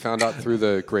 yeah, we found out through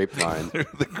the grapevine.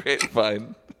 The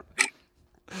grapevine.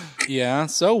 Yeah.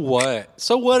 So what?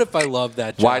 So what if I love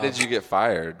that job? Why did you get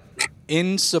fired?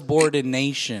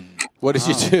 Insubordination. What did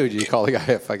you do? Did you call the guy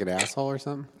a fucking asshole or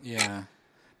something? Yeah.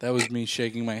 That was me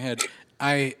shaking my head.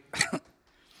 I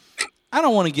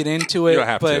don't want to get into it. You don't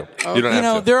have but, to. You don't have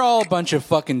know, to. they're all a bunch of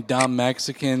fucking dumb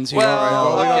Mexicans. Who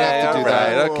well, we don't have to do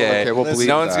that. Okay, we'll believe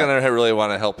no one's that. gonna really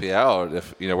want to help you out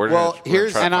if we're. Well, gonna,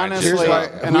 here's- we're and trying to find honestly, you. why-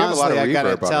 and we have a lot honestly, of I gotta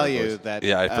reverb on tell our you voice. that.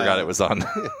 Yeah, I forgot it was on.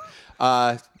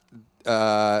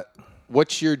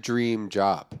 What's your dream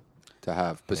job to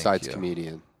have besides you.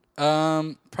 comedian?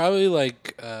 Probably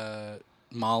like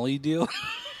Molly deal.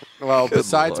 Well,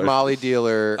 besides Lord. Molly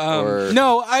dealer or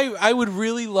No, I would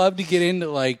really love to get into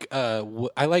like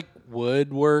I like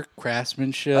woodwork,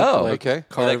 craftsmanship. Oh, like okay.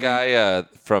 carving. That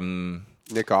guy from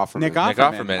Nick Offerman. Nick Nick Offerman.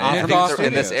 Offerman. Offerman I think it's in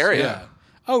Studios. this area. Yeah.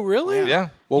 Oh, really? Yeah.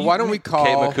 Well, why don't we call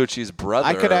Kate McCucci's brother.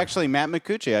 I could actually Matt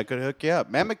McCucci. I could hook you up.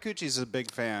 Matt McCucci's a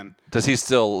big fan. Does he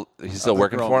still? He's still of the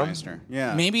working for him. Grillmeister.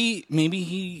 Yeah. Maybe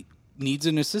he needs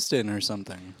an assistant or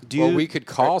something. Well, we could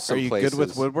call Are some you places. good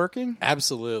with woodworking?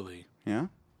 Absolutely. Yeah.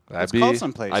 Let's call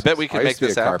some places. I bet we I could used make to be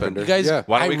this a happen. carpenter. You guys, Yeah.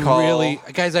 Why don't we call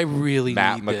I really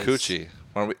Matt need this. McCucci?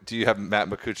 Do you have Matt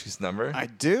McCucci's number? I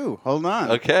do. Hold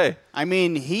on. Okay. I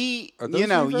mean, Are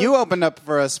those you opened up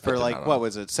for us for did like, not know. what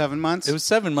was it, 7 months? It was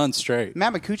 7 months straight.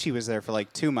 Matt McCucci was there for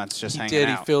like 2 months just He hanging did.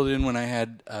 out. He filled in when I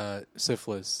had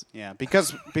syphilis. Yeah,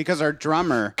 because our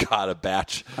drummer Got a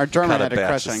batch. Our drummer Got had a batch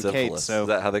crush of on syphilis. Kate, so- Is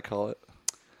that how they call it?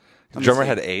 The me drummer see.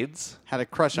 had AIDS? had a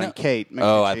crush on Kate.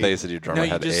 Oh, I McCucci. thought you said your drummer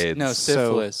had AIDS. no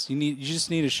syphilis. You just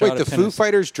need a shot Wait, of the Foo penicillin.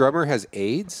 Fighters drummer has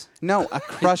AIDS? No, a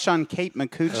crush on Kate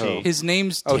McCucci. His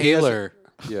name's Oh, he has Taylor.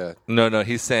 Yeah. No,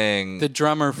 he's saying The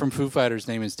drummer from Foo Fighters'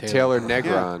 name is Taylor. Taylor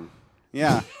Negron.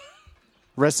 Yeah.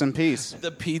 Rest in peace. The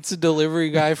pizza delivery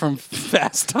guy from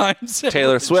Fast Times.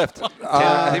 Taylor Swift.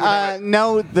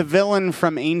 No, the villain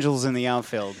from Angels in the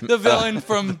Outfield. The villain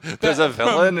from There's a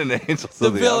villain in Angels The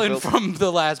of the villain Outfield. from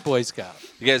The Last Boy Scout.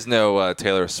 You guys know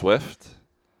Taylor Swift?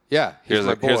 Yeah, he's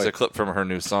my boy. Here's a clip from her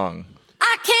new song.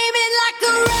 I came in like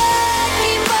a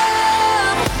wrecking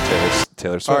ball.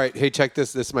 Taylor Swift. All right, hey, check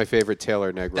this. This is my favorite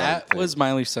Taylor Negron. That thing. was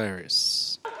Miley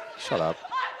Cyrus. Shut up.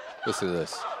 Listen to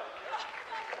this.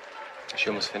 She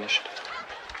almost finished.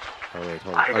 Oh, wait,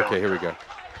 hold on. Okay, here we go.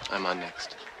 I'm on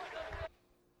next.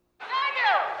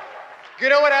 You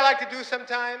know what I like to do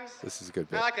sometimes? This is a good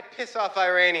I bit. like to piss off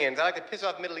Iranians. I like to piss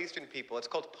off Middle Eastern people. It's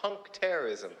called punk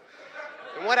terrorism.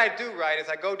 And what I do, right, is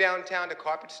I go downtown to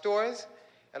carpet stores,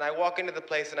 and I walk into the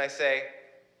place and I say,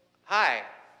 "Hi,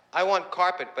 I want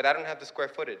carpet, but I don't have the square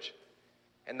footage."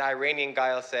 And the Iranian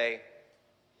guy will say,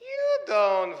 "You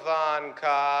don't want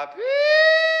carpet.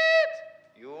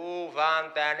 You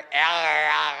want an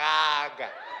Arag."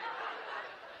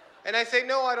 And I say,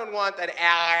 "No, I don't want an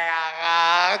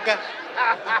Arag."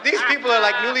 These people are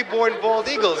like newly born bald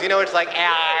eagles. You know, it's like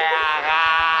Arag.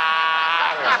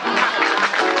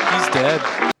 He's dead.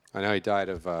 I know he died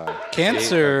of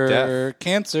Cancer. death.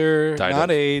 Cancer. Died not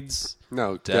of- AIDS.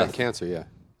 No, Death. cancer, yeah.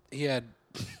 He had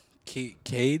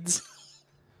AIDS.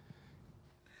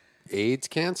 AIDS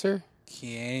cancer?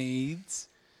 AIDS.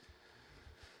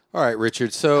 All right,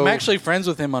 Richard. So I'm actually friends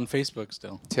with him on Facebook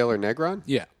still. Taylor Negron?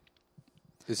 Yeah.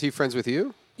 Is he friends with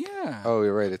you? Yeah. Oh,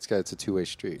 you're right. It's a two-way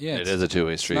street. Yeah. It is a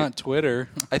two-way street. Not Twitter.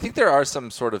 I think there are some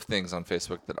sort of things on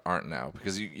Facebook that aren't now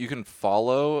because you can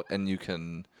follow and you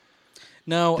can.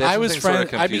 No, There's I some was things sorta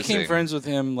friend. I became confusing. friends with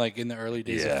him like in the early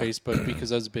days Yeah. of Facebook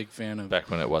because I was a big fan of.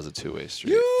 Back when it was a two-way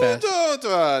street. You Fast. don't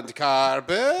want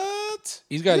carpet.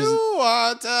 He's got his- You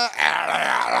want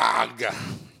Arag.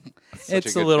 It's a a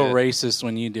good little bit. racist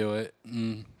when you do it.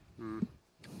 Mm.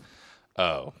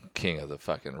 Oh, king of the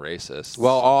fucking racists.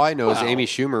 Well, all I know is Amy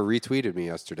Schumer retweeted me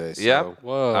yesterday. So. yep.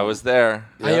 Whoa. I was there.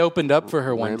 I opened up for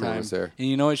her one Rambo time, was there. and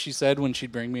you know what she said when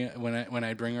she'd bring me when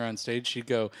I'd bring her on stage? She'd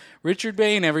go, "Richard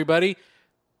Bain, everybody,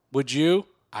 would you?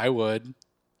 I would."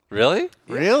 Really?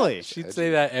 Really? She'd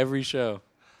say that every show.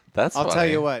 That's I'll tell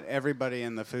funny. you what. Everybody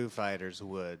in the Foo Fighters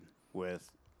would with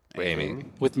Amy.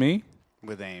 With me?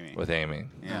 With Amy. With Amy.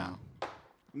 Yeah.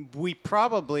 We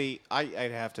probably.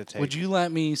 I'd have to take. Would you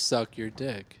let me suck your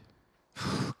dick?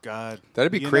 God.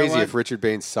 That'd be You know crazy what? if Richard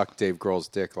Bain sucked Dave Grohl's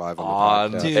dick live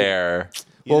on the On podcast. air.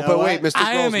 You Well, know but what? wait, Mr.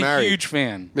 I Grohl's am a married. huge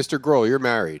fan. Mr. Grohl, you're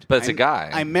married. But it's a guy.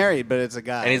 I'm married, but it's a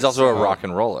guy. and he's also a rock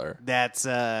and roller. That's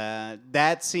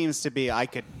that seems to be. I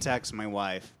could text my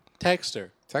wife Text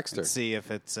her. Text her. and see if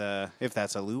that's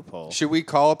a loophole. Should we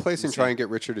call a place and try and get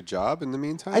Richard a job in the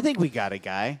meantime? I think we got a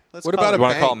guy. Let's What call about him. You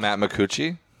want to bank. call him Matt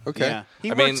McCucci? Okay. Yeah,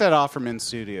 he I works mean- at Offerman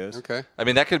Studios. Okay. I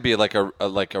mean, that could be like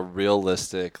a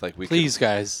realistic we Please,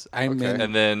 guys. I'm Okay. in. could,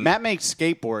 and then Matt makes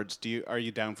skateboards. Are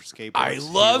you down for skateboards? I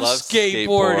love loves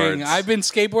skateboarding. skateboards. I've been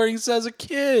skateboarding since I was a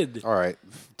kid. All right.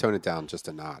 Tone it down just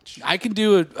a notch. I can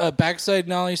do a backside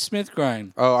Nollie Smith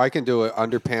grind. Oh, I can do an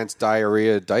underpants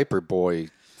diarrhea diaper boy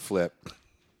flip.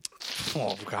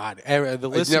 Oh God! The I've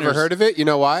listeners never heard of it. You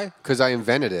know why? Because I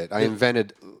invented it. I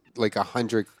invented like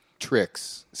 100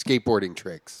 tricks, skateboarding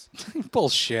tricks.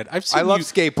 Bullshit. I've seen I love you,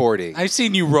 skateboarding. I've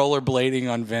seen you rollerblading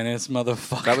on Venice,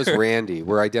 motherfucker. That was Randy.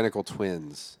 We're identical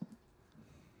twins.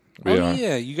 we Oh are.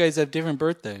 yeah, you guys have different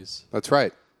birthdays. That's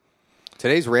right.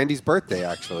 Today's Randy's birthday,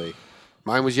 actually.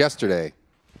 Mine was yesterday.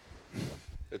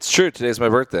 It's true. Today's my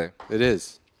birthday. It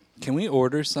is. Can we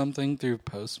order something through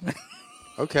Postman?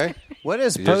 Okay. What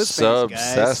is You're Postmates, so guys?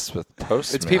 obsessed with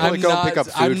Postmates. It's people I'm that go not- and pick up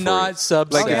food I'm for not you.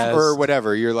 subsidized. Like, or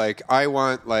whatever. You're like, I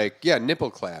want,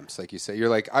 nipple clamps, like you say. You're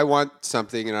like, I want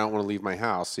something and I don't want to leave my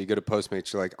house. So you go to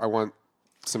Postmates. You're like, I want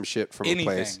some shit from a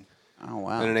place. Anything. Oh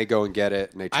wow. And then they go and get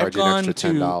it, and they I've charge you an gone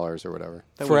extra to- $10 or whatever.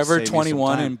 That would Forever save me some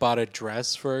 21 time. and bought a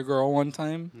dress for a girl one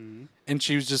time, and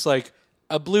she was just like,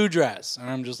 a blue dress. And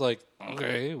I'm just like,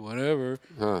 okay, whatever.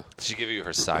 Huh. Did she give you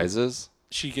her sizes?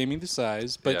 She gave me the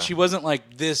size, but Yeah. she wasn't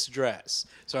like this dress.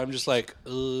 So I'm just like,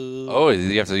 Oh,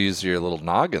 you have to use your little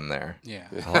noggin there. Yeah.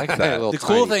 I like that. Little The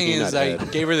cool tiny thing is peanut I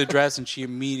head. gave her the dress and she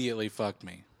immediately fucked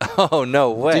me. Oh,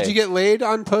 no way. Did you get laid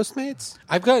on Postmates?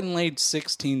 I've gotten laid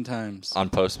 16 times. on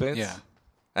Postmates? Yeah.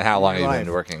 And how long have you Life.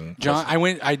 been working?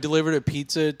 I delivered a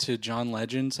pizza to John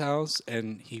Legend's house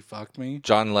and he fucked me.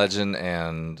 John Legend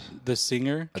and The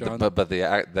singer, John. but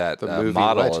that The movie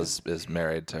model Legend. is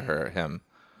married to him.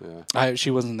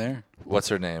 She wasn't there. What's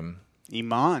her name?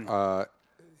 Iman. Starts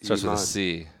with Iman. a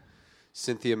C.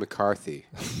 Cynthia McCarthy.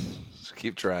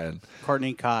 Keep trying.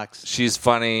 Courtney Cox. She's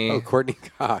funny. Oh, Courtney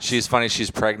Cox. She's funny. She's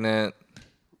pregnant.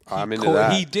 I'm into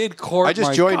that. He did court I just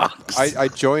my joined. Cox. I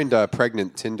joined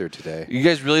pregnant Tinder today. You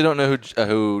guys really don't know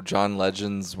who John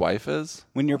Legend's wife is?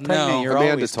 When you're pregnant, No. you're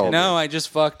Amanda always told me. No, I just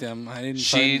fucked him. I didn't.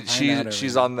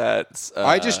 She's on that.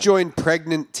 I just joined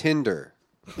pregnant Tinder.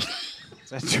 Is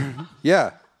that true?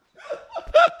 Yeah.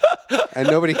 And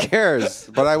nobody cares,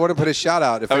 but I want to put a shout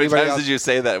out. If How many anybody times else, did you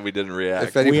say that and we didn't react?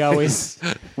 if anybody,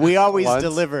 We always Once.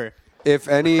 deliver. if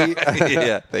any,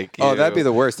 yeah, thank you. oh, that'd be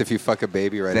the worst if you fuck a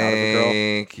baby right out of a girl.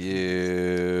 Thank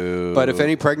you. But if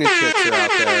any pregnant chicks are out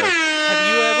there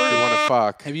who want to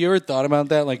fuck, Have you ever thought about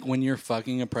that? Like when you're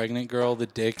fucking a pregnant girl, the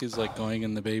dick is like going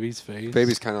in the baby's face.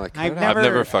 baby's kind of like I've I've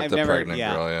never fucked I've a never- pregnant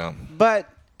girl. Yeah. But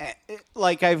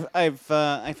like I've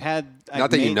had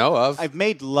Not that you know of. I've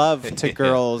made love to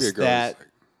girls Your girls. that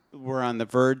were on the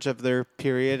verge of their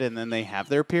period and then they have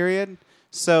their period.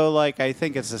 So like I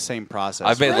think it's the same process.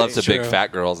 I've made right? love to big True.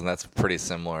 fat girls, and that's pretty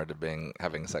similar to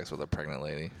having sex with a pregnant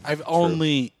lady. I've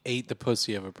only ate the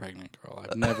pussy of a pregnant girl.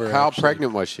 I've never. how actually-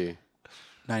 pregnant was she?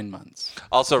 9 months.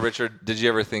 Also, Richard, did you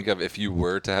ever think of if you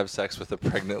were to have sex with a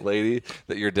pregnant lady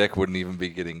that your dick wouldn't even be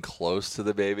getting close to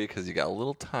the baby because you got a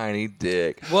little tiny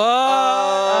dick?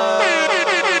 Whoa!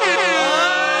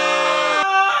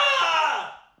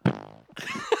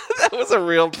 That was a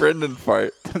real Brendan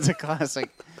fart. That's a classic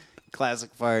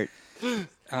fart.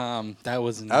 That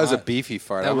was not, That was a beefy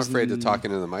fart. that I'm was afraid to talk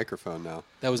into the microphone now.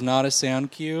 That was not a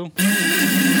sound cue.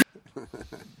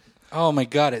 Oh my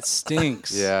god, it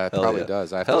stinks. Yeah, it Hell probably yeah.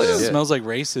 does. I have Hell to yeah. It see it. smells like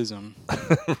racism.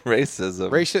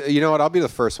 Racism. You know what? I'll be the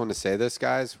first one to say this,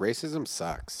 guys. Racism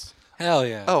sucks. Hell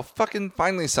yeah. Oh, fucking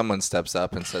finally someone steps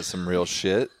up and says some real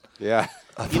shit. Yeah.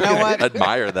 You know what?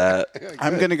 Admire that.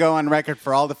 I'm going to go on record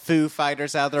for all the Foo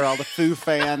Fighters out there, all the Foo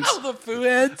fans, The foo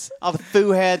heads. all the Foo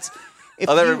heads. If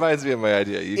Oh, that you- reminds me of my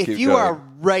idea. You if keep you going. are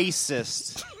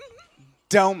racist,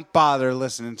 don't bother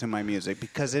listening to my music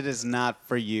because it is not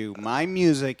for you. My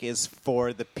music is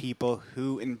for the people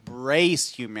who embrace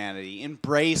humanity,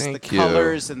 embrace Thank the you.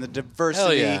 colors and the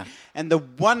diversity yeah. and the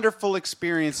wonderful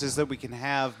experiences that we can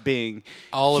have being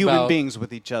All human about beings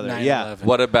with each other. 9/11. Yeah.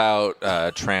 What about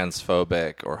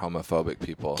transphobic or homophobic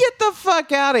people? Get the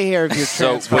fuck out of here if you're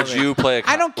So transphobic. would you play a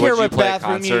I don't care would you what play a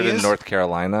bathroom you concert in use. North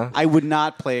Carolina? I would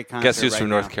not play a concert. Guess who's right from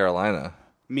now. North Carolina?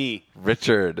 Me.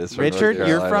 Richard is from Richard, North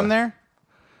you're Carolina. from there?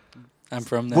 I'm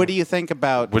from there. What do you think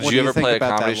about Would what you do ever think play a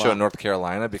about comedy that show law? in North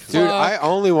Carolina? Because Dude, I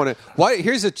only want to. Why?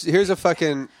 Here's a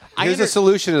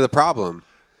solution to the problem.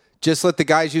 Just let the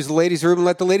guys use the ladies' room and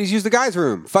let the ladies use the guys'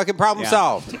 room. Fucking problem Yeah.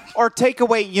 solved. Or take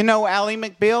away, Ally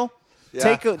McBeal?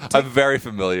 I'm very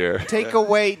familiar. Take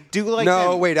away, do like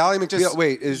No, them. wait, Ally McBeal. Just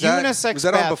Wait, was that unisex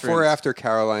on before or bathrooms. after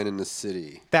Caroline in the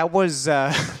City? That was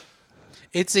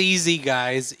It's easy,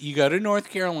 guys. You go to North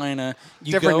Carolina.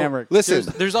 You Different go, network. Listen.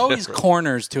 There's always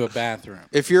corners to a bathroom.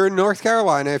 If you're in North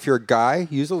Carolina, if you're a guy,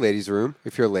 use the ladies' room.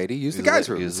 If you're a lady, use the guys'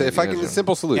 room. use So the if I guys' can, room. a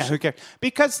simple yeah, solution. who cares?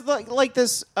 Because like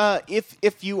this,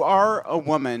 if you are a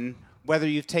woman, whether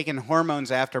you've taken hormones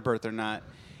after birth or not,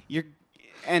 you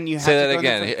have Say to that go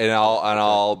again, to the- and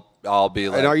I'll be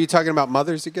like. And are you talking about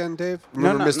mothers again, Dave?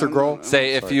 Remember Mr. no, Grohl? no.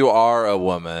 Say if you are a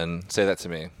woman. Say that to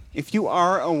me. If you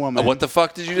are a woman, What the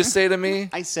fuck did you just say to me?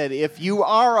 I said, if you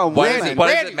are a Why woman,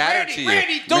 does it matter to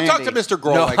you? Don't talk to Randy. Mr.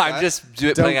 Grohl No, like I'm that. just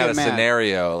playing out get a mad.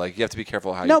 scenario. Like you have to be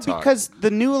careful how no, you talk. because the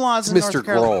new laws in Mr. North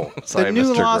Carolina, Grohl. Sorry, the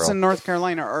new Mr. laws Grohl. in North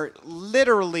Carolina are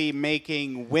literally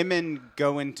making women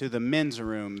go into the men's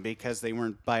room because they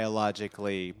weren't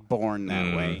biologically born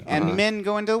that way, and men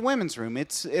go into the women's room.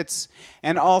 It's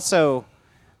and also.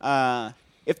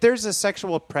 If there's a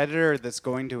sexual predator that's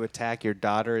going to attack your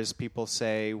daughter, as people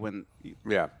say,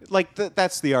 Yeah.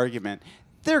 that's the argument.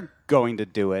 They're going to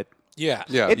do it. Yeah.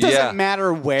 Yeah. It doesn't Yeah.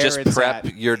 matter where just it's prep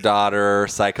at. your daughter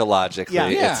psychologically. Yeah.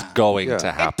 It's Yeah. going Yeah.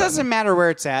 to happen. It doesn't matter where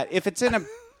it's at. If it's in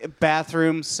a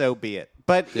bathroom, so be it.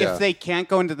 But Yeah. if they can't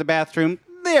go into the bathroom,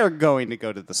 they're going to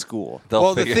go to the school.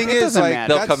 Well, the thing is, doesn't like,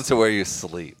 matter. they'll come to where you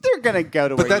sleep. They're going to go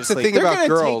to But where that's you the sleep. thing They're about gonna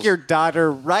girls. take your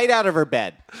daughter right out of her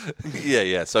bed.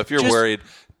 Yeah. So if you're Just- worried,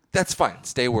 that's fine.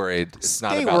 Stay worried. It's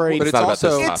not Stay about. worried. But It's it's not also-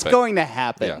 about this It's topic. going to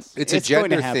happen. Yes. It's a going to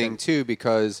gender happen. thing too,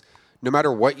 because no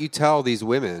matter what you tell these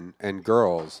women and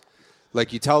girls,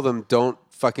 like you tell them don't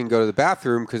fucking go to the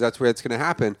bathroom because that's where it's going to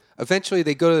happen. Eventually,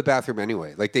 they go to the bathroom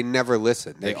anyway. Like they never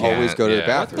listen. They always can't, go to the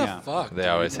yeah. What bathroom. the fuck? They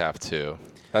always have to.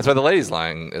 That's why the ladies'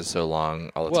 line is so long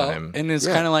all the Well, time. and it's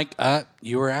Yeah. kind of like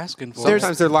you were asking for.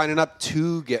 Sometimes they're lining up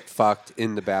to get fucked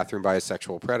in the bathroom by a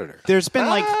sexual predator. There's been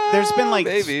like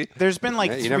maybe. there's been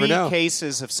like Yeah, you never 3 know.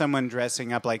 cases of someone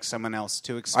dressing up like someone else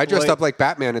to exploit. I dressed up like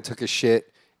Batman and took a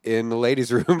shit in the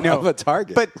ladies' room of a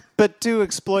Target. but to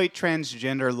exploit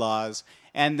transgender laws,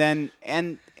 and then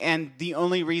and the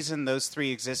only reason those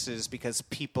 3 existed is because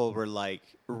people were like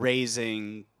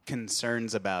raising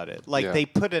concerns about it. Like Yeah. they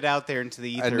put it out there into the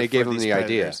ether, And they for gave them these the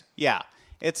idea. predators. Yeah.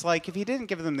 It's like if you didn't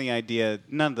give them the idea,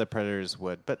 none of the predators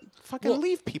would. But fucking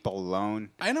leave people alone.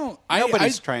 I don't.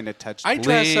 Nobody's trying to touch. I them.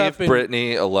 dress Leave up in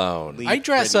Britney alone. Leave I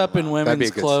dress Britney up in alone. That'd be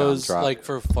women's a good clothes sound drop. like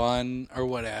for fun or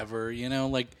whatever. You know,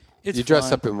 like it's you dress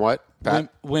fun. up in what?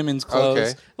 Pat? Women's clothes.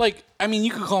 Okay. Like I mean,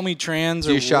 you could call me trans.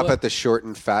 Do or you shop what. at the short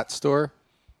and fat store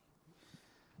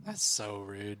That's so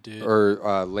rude, dude.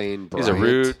 or Lane Bryant? He's a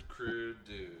rude, crude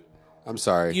dude. I'm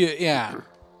sorry. Yeah.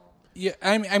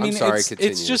 I mean, sorry, it's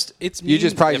continue. just it's. You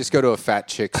just mean- probably just go to a fat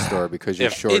chick store because you're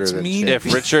If- shorter It's than mean- chicks.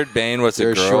 If Richard Bain was a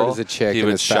You're girl, short as a chick he and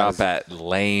would as fat shop as- at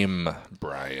Lame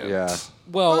Bryant. Yeah.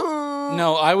 Well,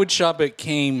 no, I would shop at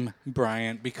Came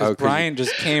Bryant because Oh, 'cause Bryant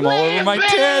just came all over my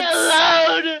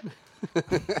tits.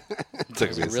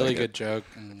 Took me a Really second. good joke.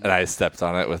 And I stepped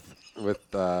on it with. With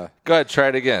Go ahead, try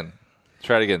it again.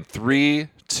 Try it again. 3,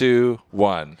 2,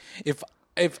 1. If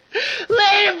Leave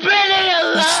Britney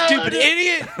alone! you stupid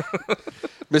idiot.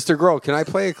 Mr. Grohl, can I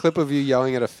play a clip of you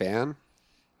yelling at a fan?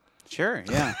 Sure,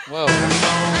 yeah. Whoa.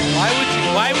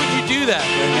 Why would you do that,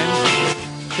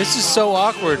 Brendan? This is so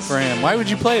awkward for him. Why would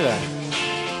you play that?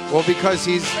 Well, because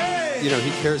he's, he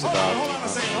cares about.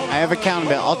 I have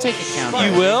accountability. I'll take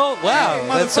accountability. You will? Wow,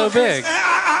 that's so big.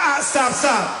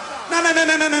 Stop.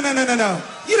 No.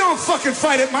 You don't fucking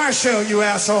fight at my show, you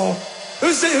asshole.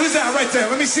 Who's that right there?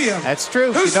 Let me see him. That's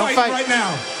true. Who's You don't fighting fight. right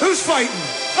now? Who's fighting?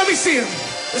 Let me see him.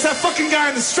 There's that fucking guy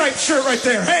in the striped shirt right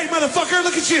there. Hey, motherfucker,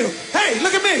 look at you. Hey,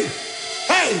 look at me.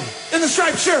 Hey, in the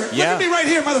striped shirt. Yeah. Look at me right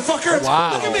here, motherfucker.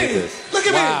 Wow. Look at me. Look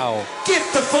at Wow. me. Get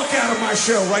the fuck out of my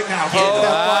show right now. Get the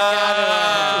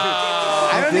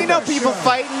I don't need no people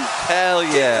fighting. Hell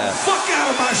yeah. fuck out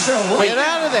of my show right Get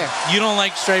out of there. You don't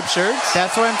like striped shirts?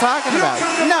 That's what I'm talking You about. don't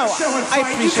come to No, my show and I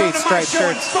fight. appreciate You come to my striped show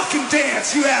and shirts. fucking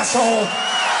dance, you asshole.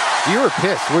 You were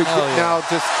pissed. Now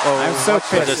just. I'm so Was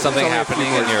there pissed. something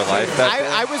happening in your life that day?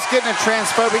 I was getting a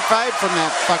transphobic vibe from that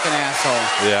fucking asshole.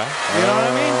 Yeah. You know what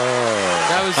I mean?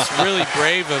 That was really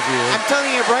brave of you. I'm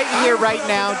telling you right here, right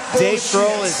now, Dave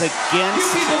Grohl is You against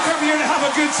people come here to have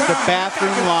a good time. the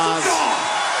bathroom laws,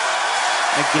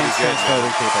 against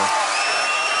transphobic people.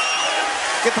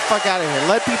 Get the fuck out of here.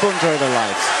 Let people enjoy their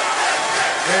lives.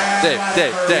 Dave.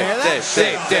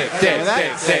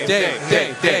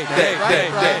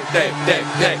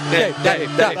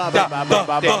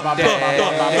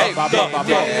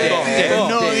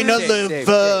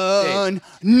 "9/11,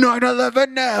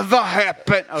 9/11 never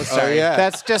happened." Oh, sorry. yeah.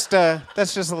 That's just a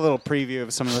little preview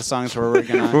of some of the songs we're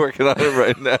working on. Working on it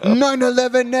right now.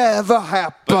 9/11 never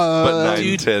happened. But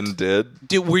 9/10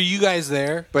 did. Were you guys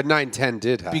there? But 9/10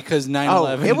 did happen. Because Oh,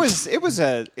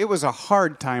 9/11. it was a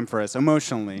hard time for us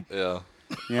emotionally. Yeah.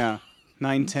 Yeah,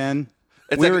 9/10.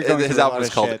 It's We like, were going his through a album lot is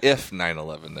of called shit. If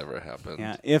 9/11 Never Happened.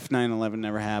 Yeah, if 9/11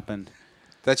 never happened.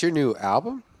 That's your new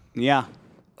album? Yeah,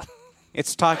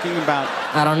 it's talking about.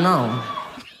 I don't know.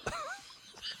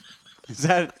 Is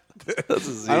that?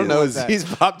 I don't know. What's that? He's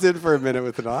popped in for a minute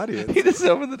with an audience. He just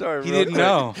opened the door. he real didn't quick.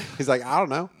 know. He's like, I don't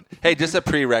know. Hey, just a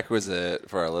prerequisite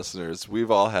for our listeners. We've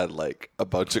all had like a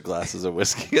bunch of glasses of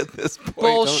whiskey at this point.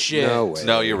 Bullshit. No way.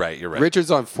 No, you're right. You're right.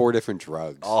 Richard's on 4 different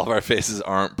drugs. All of our faces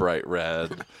aren't bright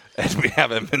red, and we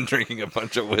haven't been drinking a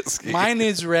bunch of whiskey. Mine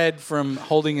is red from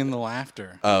holding in the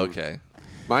laughter. Oh, okay.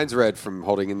 Mine's red from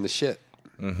holding in the shit.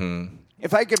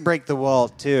 If I could break the wall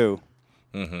too.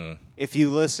 If you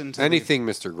listen to Anything,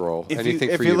 Mr. Grohl. Anything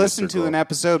if for you you, listen Mr. to Grohl. an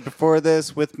episode before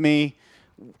this with me,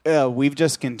 we've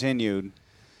just continued.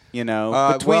 You know,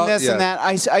 between well, this yeah. and that,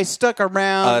 I stuck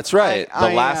around. That's right. The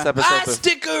last episode. I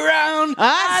stick around.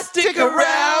 I stick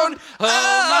around on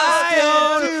my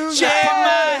own. Shake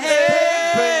my head.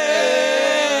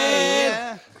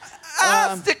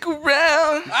 I'll stick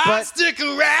around. I stick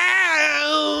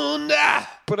around.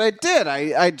 But what I did.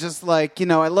 I just like,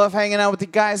 I love hanging out with you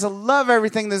guys. I love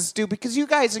everything this is do because you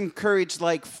guys encourage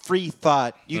like free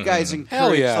thought. You guys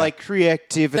encourage like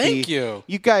creativity. Thank you.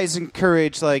 You guys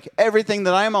encourage like everything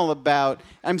that I'm all about.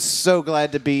 I'm so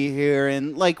glad to be here.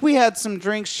 And like we had some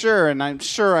drinks, sure, and I'm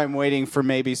sure I'm waiting for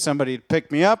maybe somebody to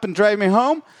pick me up and drive me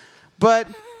home. But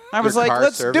I was like,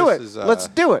 let's do it. Let's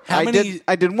do it.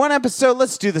 I did one episode.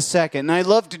 Let's do the second. And I'd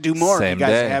love to do more if you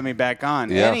guys have me back on.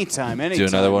 Yeah. Anytime. Do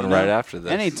another one right after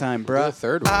this. Anytime, bro. The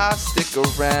third one. I stick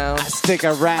around. I stick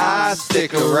around. I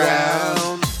stick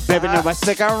around. Baby, no, I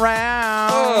stick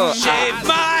around. Shave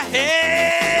my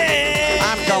head.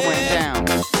 I'm going down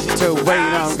to where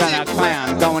you don't gonna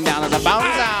clown. Going down to the bone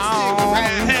zone.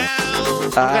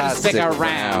 I'm gonna stick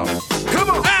around. Come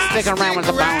on. Stick around with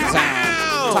the bone zone.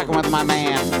 Talking with my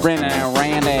man, Brendan and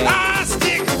Randy. I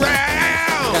stick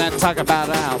around. Gonna talk about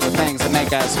all the things that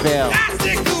make us feel I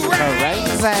stick around.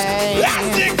 crazy.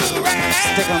 I stick around.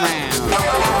 Stick around.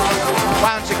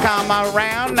 Why don't you come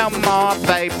around no more,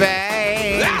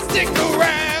 baby? I stick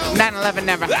around. 9/11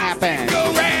 never happened.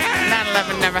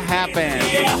 9/11 never happened.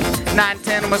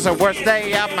 9/10 was the worst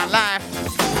day of my life.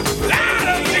 I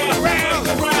don't stick around.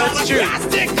 That's true. I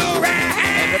stick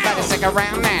around. Everybody stick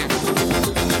around now.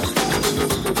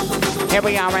 Here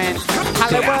we are in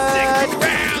Hollywood. I stick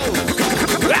around.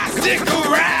 I stick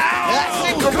around. I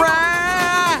stick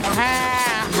around.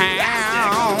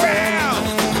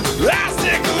 I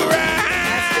stick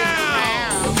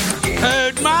around.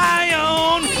 Hurt my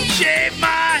own. Shave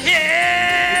my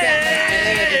head.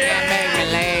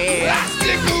 I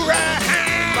stick around.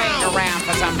 Waiting around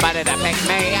for somebody to pick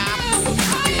me up.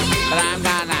 But I'm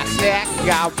gonna stick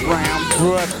around.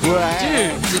 Dude,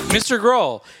 Mr.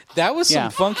 Grohl, that was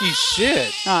some funky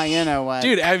shit. Oh, you know what?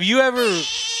 Dude, have you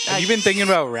been thinking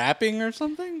about rapping or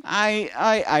something?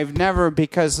 I've never,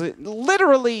 because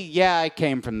literally, I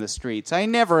came from the streets. I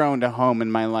never owned a home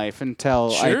in my life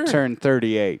until I turned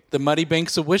 38. The muddy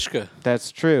banks of Wishka.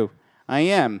 That's true. I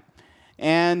am.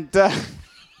 And Dave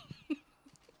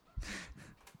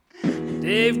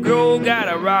Grohl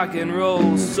got a rock and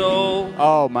roll soul.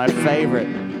 oh, my favorite.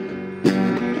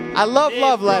 I love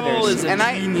love letters, and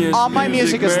all my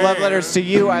music is love letters to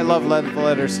you. I love love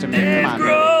letters to me. Dave Come on.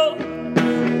 Grohl,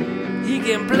 he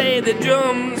can play the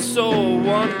drums so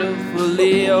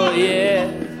wonderfully, oh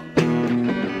yeah.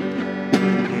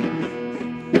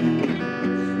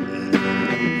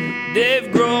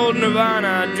 Dave Grohl,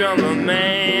 Nirvana drummer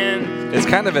man. It's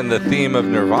kind of in the theme of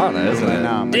Nirvana, isn't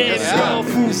it? Dave Grohl,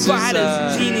 Foo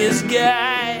Fighters, genius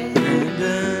guy.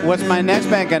 What's my next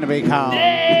band gonna be called?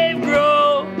 Dave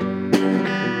Grohl,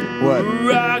 What?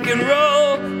 rock and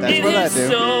roll. That's in what I his do.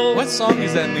 soul. What song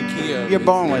is that in the key of? You're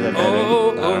born with it, baby.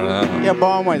 Oh, I don't know. You're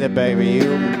born with it, baby.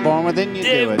 You're born with it and you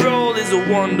Dave do it. Grohl is a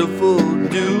wonderful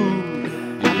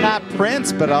dude. I'm not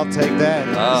Prince, but I'll take that.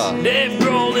 Oh. Dave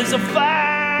Grohl is a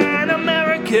fine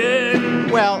American.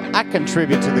 Well, I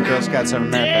contribute to the Girl Scouts of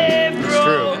America. Dave It's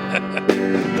Grohl,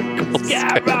 true. he's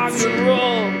got rock and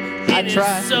roll I in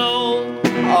try. his soul.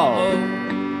 Oh.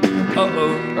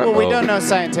 Uh-oh. Well, we don't know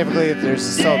scientifically if there's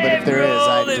a soul, but if there is,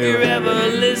 I If do. you're ever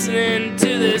listening to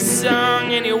this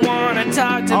song and you want to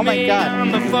talk to Oh my me God.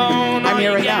 on the phone, I'm all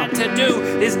here you right now. got to do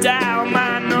is dial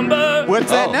my number. What's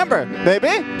that number,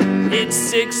 baby? It's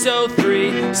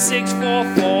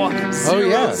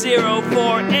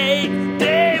 603-644-0048.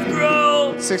 Dave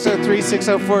Grohl.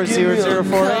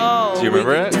 603-604-0048. Do you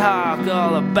remember it? Talk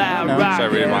all about No. rock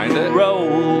Should I rewind it? and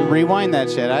roll. Rewind that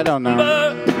shit. I don't know.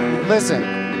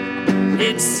 Listen.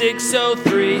 It's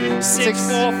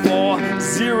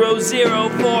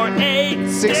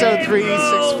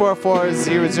 603-644-0048.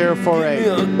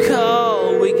 603-644-0048.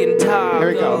 Call, we can talk.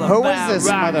 Here we go. all Who is about this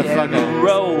rock and motherfucker?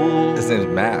 roll. His name's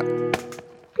Matt.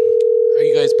 Are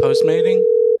you guys postmating?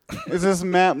 Is this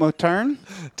Matt Motern?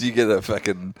 Do you get a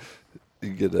fucking... You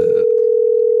get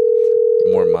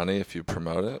more money if you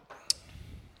promote it?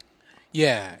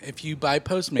 Yeah, if you buy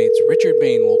Postmates, Richard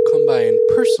Bain will come by and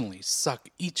personally suck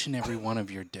each and every one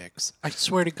of your dicks. I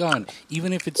swear to God,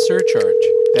 even if it's surcharge.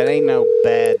 That ain't no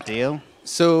bad deal.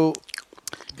 So,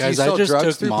 Guys, do you I sell just drugs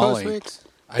took through Molly. Postmates?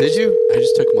 I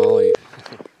just took Molly.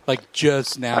 Like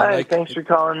just now. Hi, Like thanks for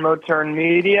calling Moturn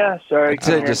Media. Sorry, I'd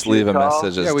say just leave a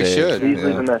message as Yeah, we Dave. should. Please Yeah.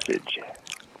 leave a message.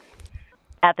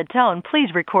 At the tone,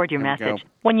 please record your There we message. go.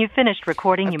 When you've finished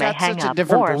recording, you may got hang such a up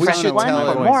different or voice. We press should 1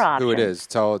 tell for him more who it options. is.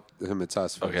 Tell him it's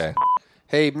us first. Okay.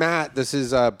 Hey, Matt, this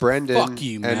is Brendan Fuck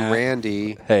you, and Matt.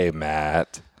 Randy. Hey,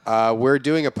 Matt. We're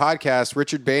doing a podcast.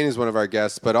 Richard Bain is one of our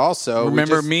guests, but also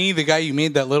remember me, the guy you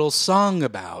made that little song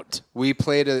about. we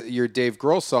played your Dave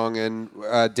Grohl song, and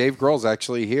Dave Grohl's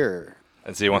actually here.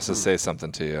 And so he wants to say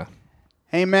something to you.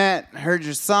 Hey, Matt, heard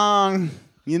your song.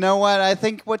 You know what? I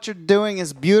think what you're doing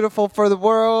is beautiful for the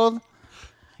world.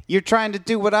 You're trying to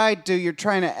do what I do. You're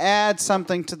trying to add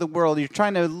something to the world. You're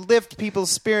trying to lift people's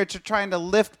spirits. You're trying to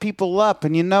lift people up.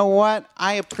 And you know what?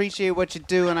 I appreciate what you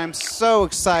do, and I'm so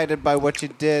excited by what you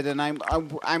did. And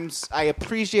I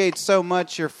appreciate so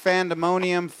much your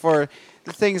fandemonium for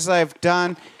the things I've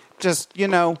done. Just,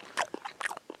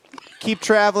 keep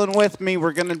traveling with me.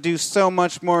 We're gonna do so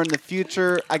much more in the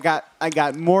future. I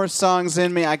got more songs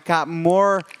in me. I got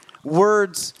more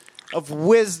words of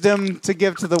wisdom to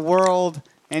give to the world.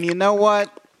 And you know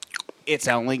what? It's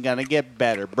only gonna get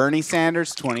better. Bernie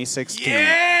Sanders, 2016.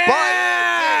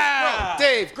 Yeah!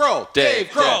 Dave Grohl. Dave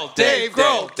Grohl. Dave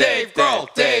Grohl. Dave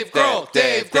Grohl. Dave Grohl.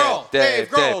 Dave Grohl. Dave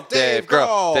Grohl. Dave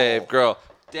Grohl. Dave Grohl.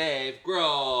 Dave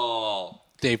Grohl.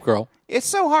 Dave Grohl. It's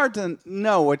so hard to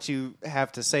know what you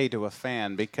have to say to a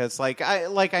fan because,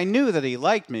 I knew that he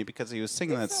liked me because he was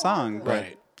singing that song, but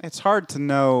Right. it's hard to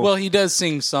know. Well, he does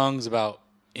sing songs about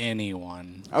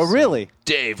anyone. Oh, really?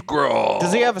 Dave Grohl.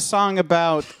 Does he have a song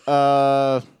about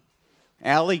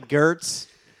Allie Gertz?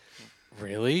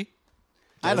 Really?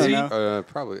 I don't know.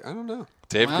 Probably. I don't know.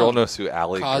 Dave Wow. Grohl knows who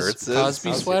Allie Gertz is.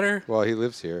 Cosby Sweater? Well, he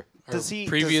lives here. Does he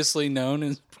Previously known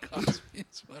as Cosby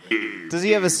Sweater. Does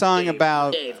he have a song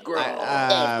about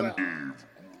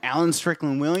Alan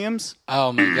Strickland Williams?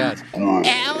 Oh, my God.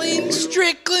 Alan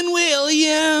Strickland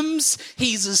Williams.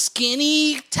 He's a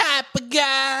skinny type of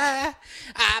guy.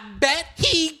 I bet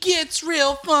he gets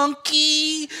real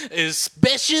funky,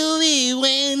 especially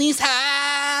when he's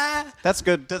high. That's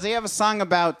good. Does he have a song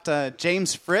about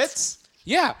James Fritz?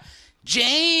 Yeah.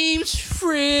 James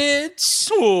Fritz,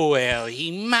 well,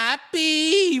 he might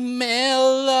be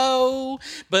mellow,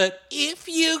 but if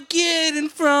you get in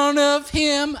front of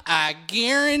him, I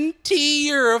guarantee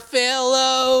you're a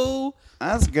fellow.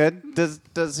 That's good.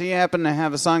 Does he happen to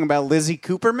have a song about Lizzie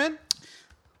Cooperman?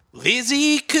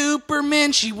 Lizzie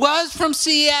Cooperman, she was from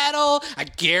Seattle. I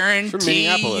guarantee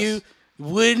Minneapolis. you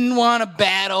wouldn't want to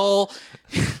battle.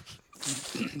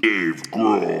 Dave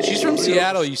Grohl. She's from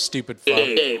Seattle, you stupid fuck.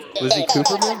 Lizzie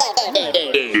Cooperman?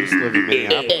 She used to live in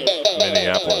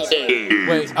Minneapolis.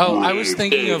 Wait, I was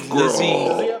thinking of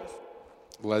Lizzie.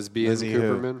 Lesbian Lizzie who?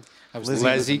 Cooperman?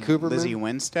 Lizzie Cooperman? Lizzie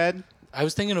Winstead? I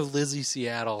was thinking of Lizzie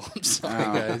Seattle. I'm sorry,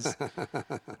 guys.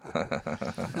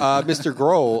 Mr.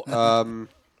 Grohl,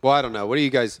 well, I don't know. What do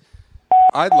you guys...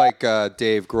 I'd like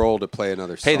Dave Grohl to play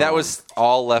another song. Hey, that was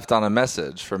all left on a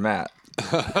message for Matt.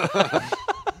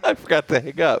 I forgot to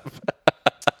hang up.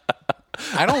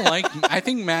 I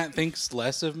think Matt thinks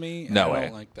less of me. And No I way.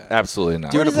 don't like that. Absolutely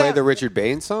not. Do you want to play that- the Richard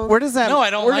Bain song? Where does that? No, I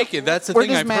don't where- like it. That's the where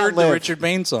thing. does I've Matt heard live? the Richard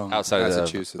Bain song. Outside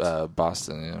Massachusetts. of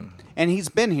Boston, And he's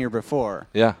been here before.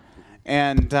 yeah.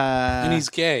 And he's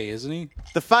gay, isn't he?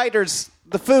 the fighters,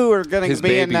 the Foo are going His to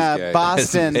be in baby's gay.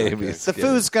 Boston. His baby's The gay.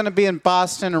 Foo's going to be in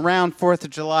Boston around 4th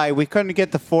of July. We couldn't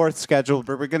get the 4th scheduled,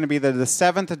 but we're going to be there the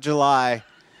 7th of July.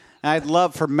 And I'd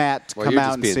love for Matt to Well, come you're out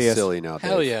just and being see us. silly now, Dave.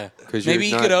 Hell yeah. 'Cause Maybe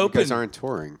you're he could not- open. You guys aren't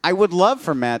touring. I would love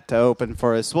for Matt to open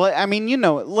for us. Well, I mean,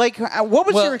 what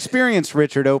was Well- your experience,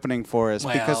 Richard, opening for us?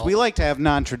 Because Well- we like to have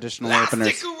non-traditional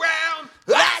openers.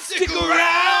 I stick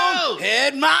around,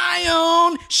 had my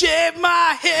own, shaved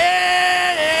my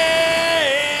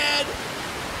head.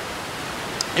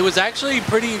 It was actually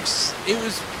pretty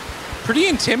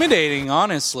intimidating,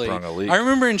 honestly. Sprung a leak. I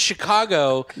remember in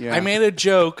Chicago, Yeah. I made a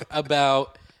joke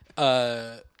about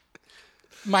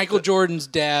Michael Jordan's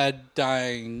dad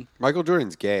dying. Michael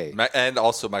Jordan's gay. And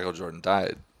also Michael Jordan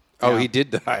died. Oh, he did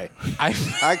die.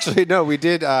 Actually, no, we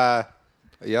did.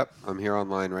 Yep, I'm here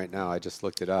online right now. I just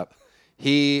looked it up.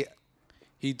 He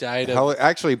died of...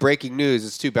 Actually, breaking news.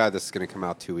 It's too bad this is going to come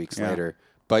out 2 weeks later.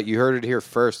 But you heard it here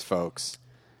first, folks.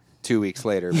 2 weeks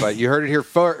later. But you heard it here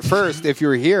first. If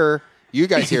you're here, you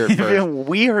guys hear it first.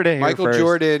 We heard it here Michael first.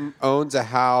 Jordan owns a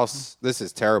house. This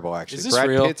is terrible, actually. Is this Brad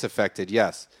real? Pitt's affected,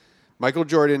 yes. Michael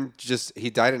Jordan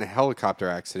he died in a helicopter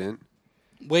accident.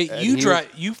 Wait, And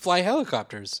you fly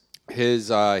helicopters.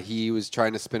 He was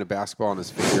trying to spin a basketball on his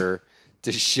finger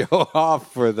to show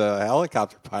off for the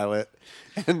helicopter pilot,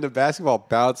 and the basketball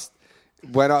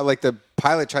went out. Like the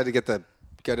pilot tried to get him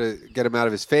out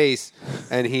of his face,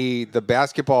 and the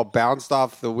basketball bounced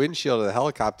off the windshield of the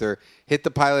helicopter, hit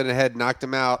the pilot in the head, knocked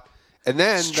him out, and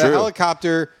then the true.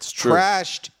 helicopter true.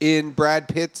 crashed in Brad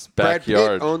Pitt's. Brad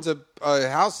Backyard. Pitt owns a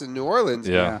house in New Orleans,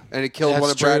 Yeah. and it killed That's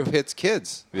one of Brad true. Pitt's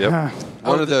kids. Yep.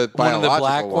 One of the one of the biological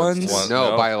black ones?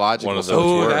 No, No, biological. one of so those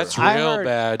it's Oh, worse. that's real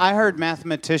bad. I heard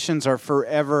mathematicians are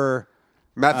forever.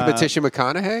 Mathematician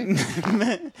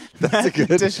McConaughey.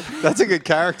 That's a good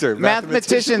character.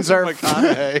 Mathematicians are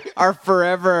McConaughey. are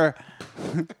forever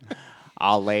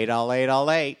I'll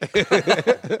late.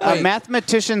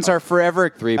 Mathematicians are forever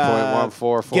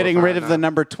 3.14459. getting rid of the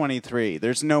number 23.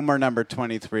 There's no more number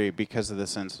 23 because of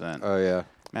this incident. Oh, yeah.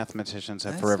 Mathematicians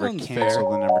have That forever sounds canceled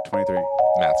fair. the number 23.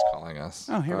 Matt's calling us.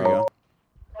 Oh, here we go.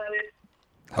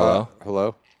 Hello?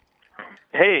 Hello?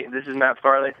 Hey, this is Matt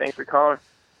Farley. Thanks for calling.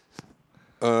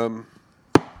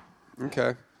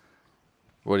 Okay.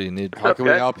 What do you need? How can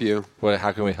we Okay. help you?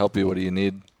 How can we help you? What do you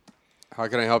need? How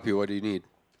can I help you? What do you need?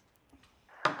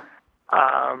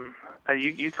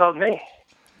 You called me.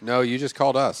 No, you just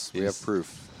called us. We have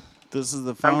proof. This is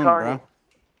the I'm phone, calling bro. you.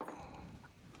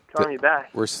 Calling you back.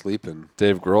 We're sleeping.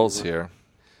 Dave Grohl's here.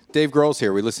 Dave Grohl's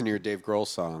here. We listened to your Dave Grohl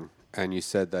song, and you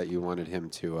said that you wanted him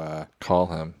to Call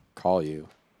him. call you.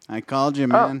 I called you,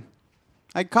 man.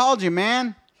 I called you,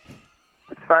 man.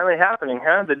 It's finally happening,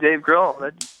 huh? The Dave Grohl.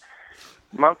 That's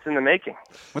months in the making.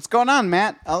 What's going on,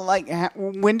 Matt?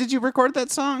 When did you record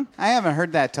that song? I haven't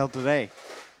heard that till today.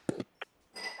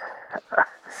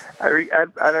 I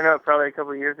don't know, probably a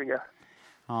couple of years ago.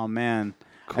 Oh man,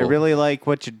 Cool. I really like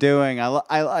what you're doing.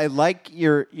 I like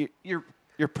you're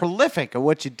prolific at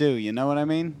what you do. You know what I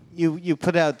mean? You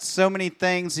put out so many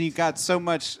things. You got so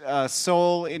much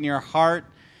soul in your heart.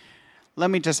 Let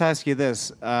me just ask you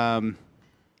this: are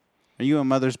you a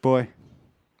mother's boy?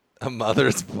 A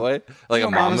mother's boy? Like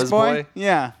a Mama's mama's boy?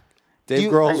 Yeah.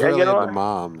 Dave Grohl's I really get into along-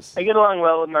 moms. I get along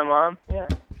well with my mom. Yeah,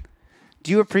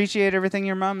 Do you appreciate everything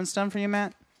your mom has done for you,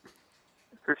 Matt?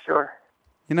 for sure.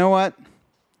 You know what?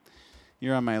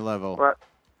 You're on my level. What?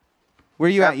 Where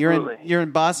are you at? Absolutely. You're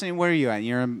in Boston. Where are you at?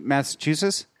 You're in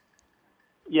Massachusetts?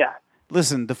 Yeah.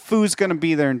 Listen, the food's going to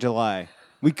be there in July.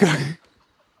 We could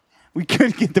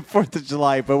get the 4th of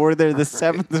July, but we're there the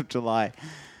 7th of July.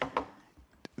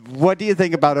 What do you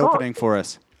think about opening for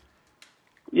us?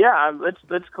 Yeah,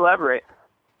 let's collaborate.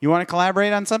 You want to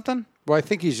collaborate on something? Well, I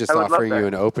think he's just I would love offering you that.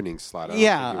 an opening slot. don't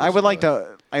Yeah, think he I was would like really-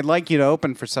 to. I'd like you to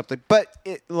open for something. But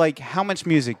how much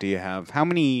music do you have? How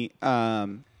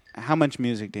much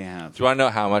music do you have? Do you want to know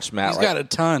how much Matt He's got a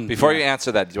ton. Before you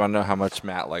answer that, do you want to know how much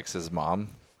Matt likes his mom?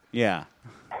 Yeah.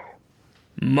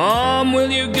 Mom, will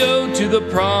you go to the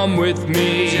prom with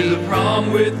me? To the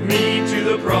prom with me, to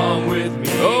the prom with me.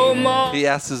 Oh, Mom. He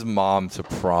asked his mom to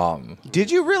prom. Did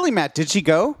you really, Matt? Did she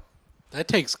go? That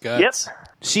takes guts. Yep.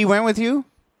 She went with you?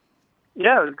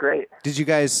 Yeah, it was great. Did you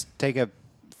guys take a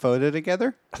photo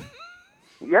together?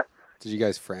 Yep. Did you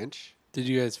guys French? Did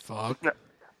you guys fuck?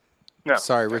 No.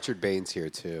 Sorry, Richard Bain's here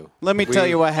too. Let me tell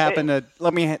you what happened to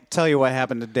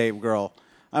Dave Grohl.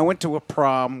 I went to a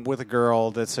prom with a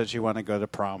girl that said she wanted to go to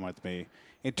prom with me.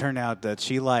 It turned out that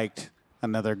she liked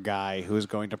another guy who was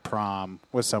going to prom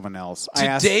with someone else.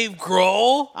 Dave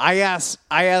Grohl? I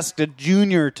asked a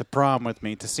junior to prom with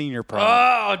me, to senior prom.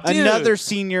 Oh, dude. Another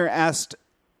senior asked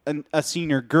a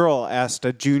senior girl asked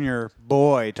a junior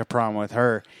boy to prom with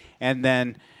her, and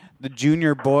then the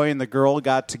junior boy and the girl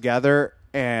got together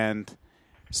and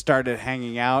started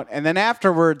hanging out. And then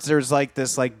afterwards, there's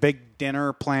this big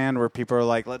dinner planned where people are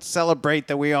like, "Let's celebrate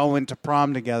that we all went to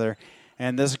prom together."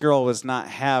 And this girl was not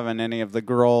having any of the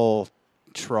Grohl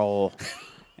troll,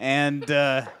 and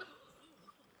it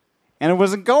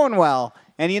wasn't going well.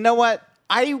 And you know what?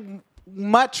 I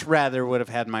much rather would have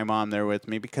had my mom there with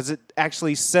me because it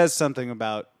actually says something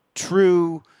about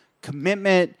true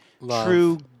commitment, Love.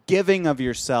 true giving of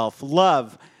yourself,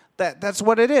 love. That's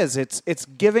what it is. It's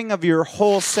giving of your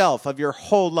whole self, of your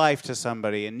whole life to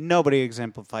somebody, and nobody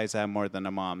exemplifies that more than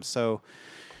a mom. So,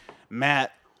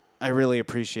 Matt, I really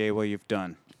appreciate what you've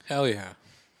done. Hell yeah.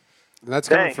 That's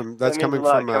Thanks. coming That means a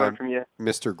lot coming from you.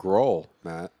 Mr. Grohl,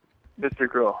 Matt. Mr.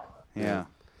 Grohl. Yeah.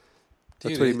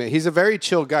 That's Dude, what he made. He's a very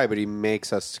chill guy, but he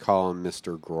makes us call him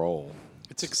Mr. Grohl.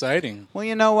 It's exciting. Well,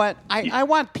 you know what? I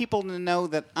want people to know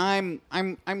that I'm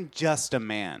just a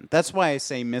man. That's why I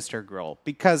say Mr. Grohl,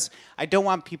 because I don't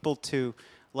want people to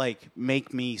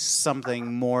make me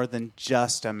something more than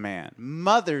just a man.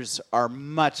 Mothers are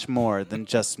much more than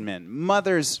just men.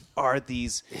 Mothers are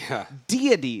these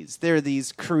deities. They're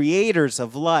these creators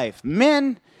of life.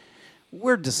 Men,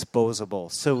 we're disposable.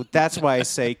 So that's why I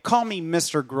say call me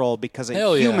Mr. Grohl, because it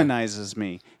Hell yeah. humanizes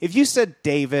me. If you said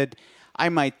David, I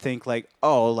might think like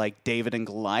David and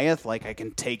Goliath, like I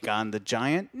can take on the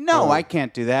giant. No, I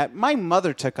can't do that. My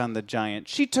mother took on the giant.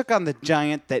 She took on the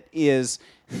giant that is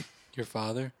Your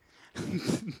father?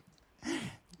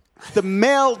 the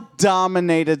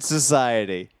male-dominated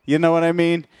society. You know what I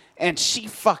mean? And she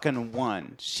fucking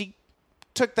won. She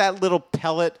took that little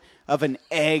pellet of an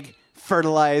egg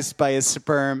fertilized by a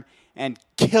sperm and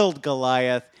killed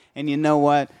Goliath. And you know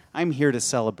what? I'm here to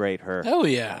celebrate her. Hell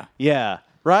yeah. Yeah.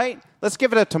 right? Let's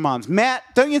give it up to moms. Matt,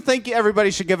 don't you think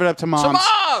everybody should give it up to moms?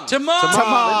 To mom. Let's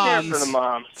hear it for the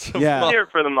moms. Yeah. Let's hear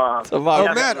it for the moms. Oh,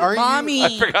 Matt, aren't Mommy.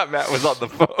 I forgot Matt was on the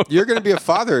phone. You're going to be a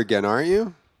father again, aren't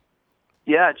you?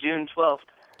 Yeah, June 12th.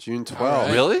 June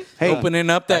 12th. Really? Hey, Opening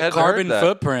up I that hadn't carbon heard that.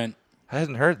 footprint. I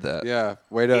hadn't heard that. Yeah,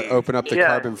 way to open up the Yeah.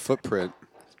 carbon footprint.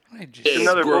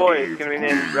 Another boy is going to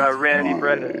be named Randy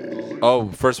Brendan. Oh,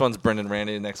 first one's Brendan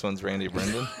Randy, next one's Randy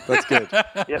Brendan. That's good.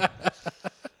 Yep.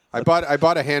 I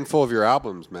bought a handful of your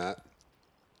albums, Matt.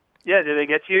 Yeah, did they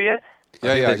get to you yet?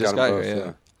 Yeah, think I they just got them got both. here,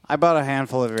 Yeah. I bought a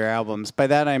handful of your albums. By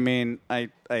that I mean I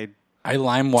I took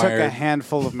LimeWired. a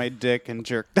handful of my dick and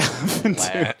jerked off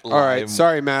into. All right,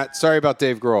 sorry, Matt. Sorry about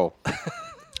Dave Grohl.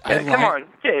 Yeah, come on,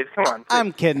 Dave, come on.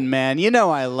 I'm kidding, man. You know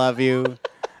I love you.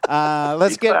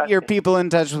 Let's get your people in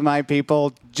touch with my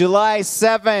people. July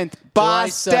 7th,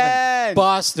 Boston. July 7th,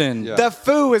 Boston. Yeah. The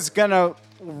Foo is going to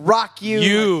rock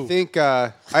you. I think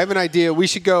I have an idea. We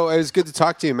should go. It was good to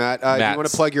talk to you, Matt. You want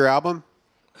to plug your album?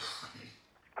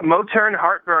 Moturn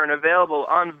Heartburn, available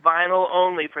on vinyl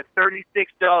only for $36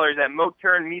 at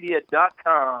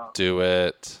moturnmedia.com. Do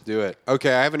it. Do it.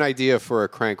 Okay, I have an idea for a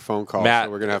crank phone call, Matt,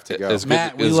 so we're going to have to go. It's good,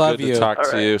 Matt, we it's love good you. to talk All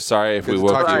to right. you. Sorry if Good we to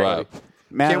woke talk you to you. up.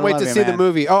 Matt, Can't I wait love to you, see the man.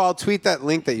 movie. Oh, I'll tweet that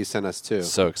link that you sent us, too.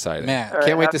 So exciting. Matt. right,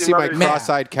 Can't wait to happy see my Mother's Day.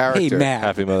 cross-eyed character. Hey, Matt.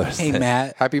 Happy Mother's Hey, Day.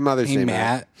 Matt. Happy Mother's Hey, Day,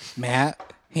 Matt.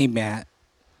 Matt. Hey, Matt.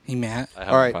 Hey, Matt. I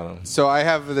All right, fun. so I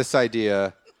have this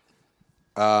idea.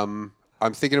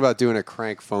 I'm thinking about doing a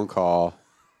crank phone call.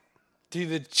 Do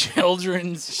the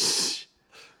children's.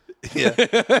 Yeah. Is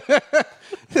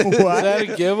that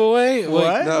a giveaway? What?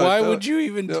 Like, No, why no, would you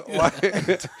even do Why?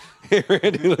 that? Hey,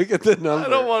 Randy, look at the number. I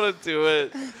don't want to do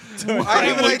it. I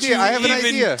have an Would idea. you I have an even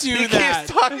idea. do that?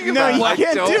 Talking No, about you I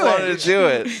can't don't do want it. to do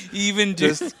it. Even do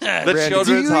that? The Randy, children's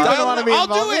do you even hospital. want to be I'll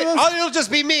involved do it. in this? It'll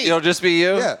just be me. It'll just be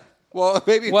you? Yeah. Well,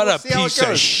 maybe What we'll a see how it piece of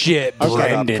goes. shit Okay,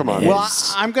 Brendan come on. is. Well,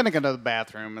 I'm going to go to the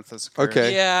bathroom if this occurs.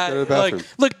 Okay. Yeah, Go to the bathroom.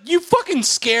 like, look, you fucking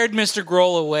scared Mr.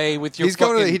 Grohl away with your He's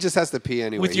going fucking, to. He just has to pee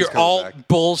anyway. with He's your coming alt back.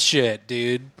 bullshit,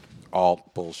 dude.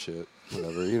 Alt bullshit.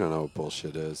 Whatever. You don't know what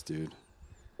bullshit is, dude.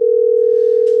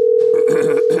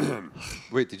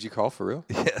 Wait, did you call for real?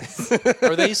 Yes.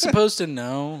 Are they supposed to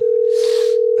know?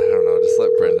 I don't know. Just let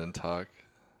Brendan talk.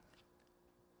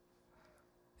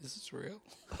 Is this real?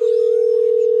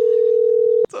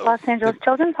 Los Angeles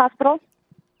Children's Hospital.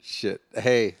 Shit.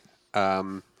 Hey,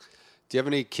 do you have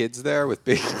any kids there with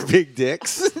big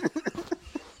dicks?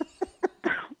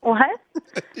 What?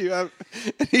 Do you have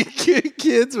any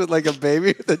kids with like a baby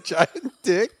with a giant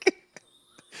dick?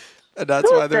 And that's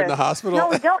Who why is they're in the this? hospital? No,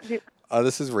 we don't do.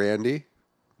 This is Randy.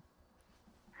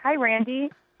 Hi, Randy.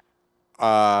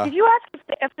 Uh, Did you ask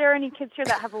if there are any kids here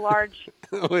that have a large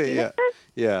wait, yeah. penises?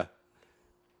 Yeah.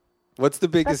 What's the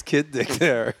biggest kid dick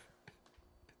there?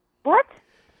 What?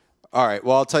 All right.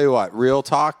 Well, I'll tell you what. Real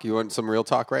talk. You want some real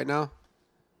talk right now?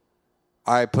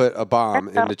 I put a bomb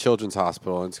in the children's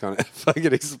hospital, and it's going to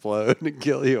fucking explode and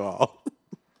kill you all.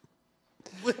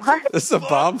 What? This is a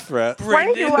bomb threat. Why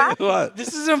are you laughing? What?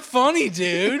 This isn't funny,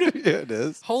 dude. Yeah, it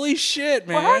is. Holy shit,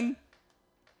 man.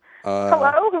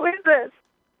 Hello? Who is this?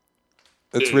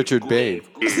 It's Richard Bain.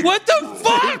 What the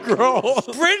fuck?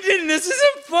 Grohl. Brendan, this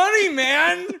isn't funny,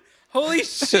 man. Holy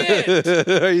shit.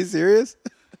 Are you serious?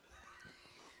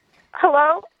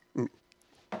 Hello?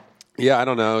 Yeah, I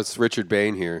don't know. It's Richard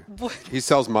Bain here. He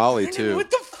sells Molly, too. What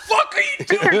the fuck are you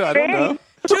doing? I don't know.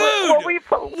 Dude,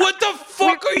 what the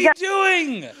fuck are you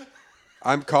doing?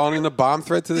 I'm calling in a bomb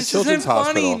threat to the This children's isn't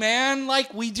hospital. funny, man.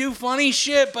 Like, we do funny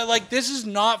shit, but, like, this is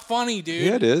not funny, dude.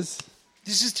 Yeah, it is.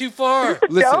 This is too far.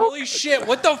 Listen. Holy shit,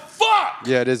 what the fuck?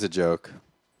 Yeah, it is a joke.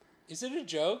 Is it a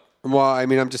joke? Well, I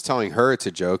mean, I'm just telling her it's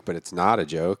a joke, but it's not a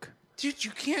joke. Dude,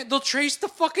 you can't. They'll trace the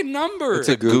fucking number. It's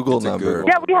a Google number.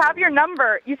 Yeah, we have your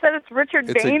number. You said it's Richard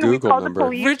It's a Bain. We Google called number. the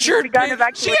police. Richard We got Bain.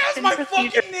 evacuation She has my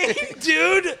procedure. fucking name,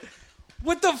 dude.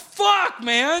 What the fuck,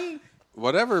 man?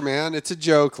 Whatever, man. It's a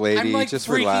joke, lady. I'm like just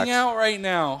freaking relax. out right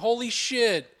now. Holy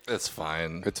shit. It's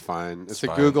fine. It's fine. It's a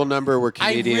fine. Google number. We're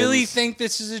I Canadians. really think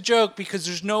this is a joke because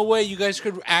there's no way you guys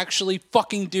could actually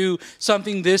fucking do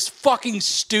something this fucking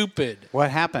stupid.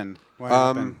 What happened? What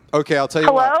happened? Okay, I'll tell you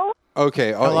Hello? what.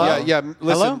 Okay. Oh, Hello? yeah. Listen,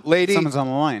 Hello? lady. Someone's on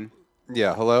the line.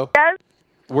 Yeah, hello? Yes?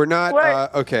 We're not.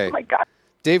 What? Okay. Oh, my God.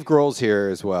 Dave Grohl's here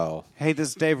as well. Hey, this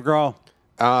is Dave Grohl.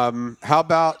 How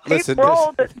about, Dave listen.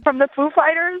 Grohl from the Foo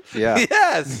Fighters? Yeah.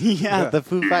 Yes. Yeah, the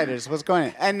Foo Fighters. What's going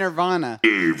on? And Nirvana.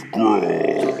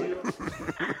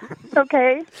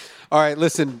 Okay. All right,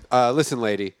 listen,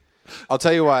 lady. I'll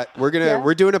tell you what. We're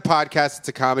doing a podcast. It's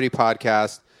a comedy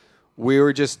podcast. We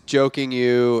were just joking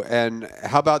you, and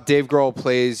how about Dave Grohl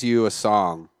plays you a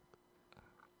song,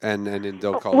 and then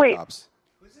don't call the Wait. cops.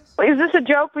 Is this a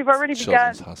joke? We've already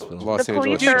begun. Children's Hospital. Los The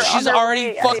police Angeles. are Dude, on she's their already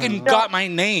way. I fucking don't- got my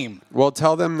name. Well,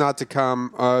 tell them not to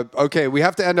come. Okay, we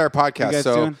have to end our podcast. guys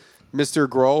So, doing? Mr.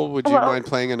 Grohl, would you Hello? mind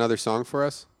playing another song for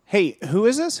us? Hey, who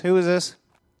is this? Who is this?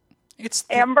 It's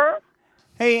Amber?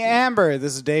 Hey, Amber.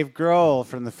 This is Dave Grohl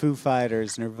from the Foo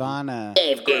Fighters, Nirvana.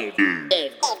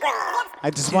 I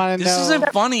just want to know. This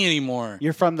isn't funny anymore.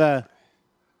 You're from the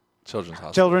Children's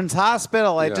Hospital. Children's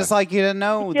Hospital. I'd Yeah. just like you to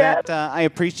know Yeah. that I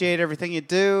appreciate everything you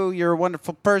do. You're a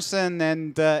wonderful person,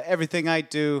 and everything I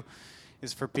do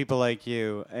is for people like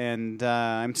you. And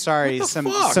I'm sorry, some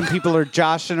people are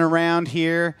joshing around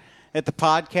here at the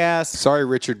podcast. Sorry,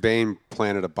 Richard Bain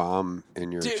planted a bomb in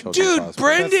your children's Dude, hospital.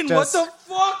 Brendan, That's what the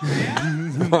fuck,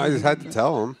 man? I just had to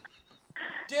tell him.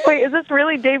 Wait, is this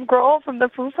really Dave Grohl from the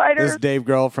Foo This Fighters? is Dave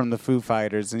Grohl from the Foo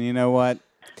Fighters, and you know what?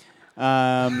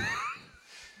 I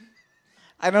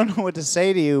don't know what to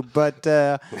say to you, but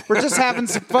we're just having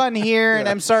some fun here, and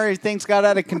I'm sorry things got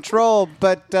out of control,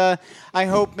 but I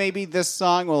hope maybe this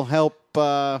song will help.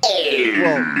 Will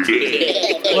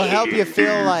help you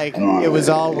feel like it was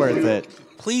all worth it.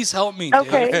 Please help me, dude.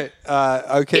 Okay.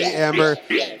 Okay, Amber.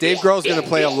 Dave Grohl's going to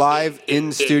play a live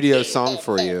in-studio song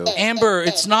for you. Amber,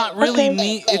 it's not really Okay.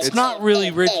 me. It's not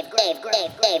really rich.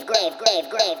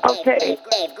 Okay.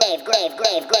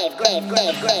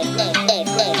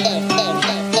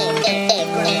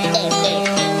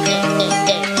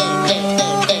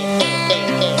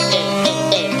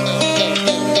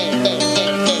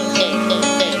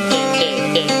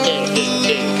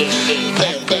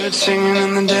 Blackbird singing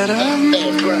in the dead of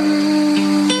night.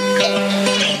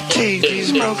 Take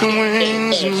these broken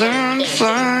wings and learn to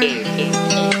fly.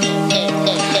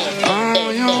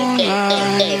 All your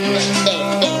life,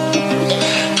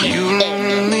 you're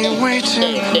only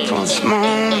waiting for this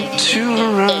moment to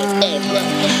arrive.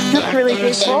 That's really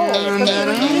Dave Grohl. In the dead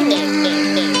of night.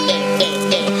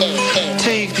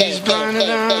 Take these blinded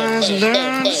eyes and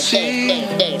learn to see.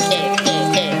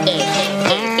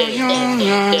 All your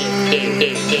life,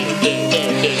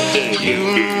 you're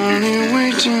only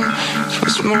waiting for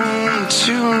this moment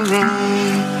to arrive.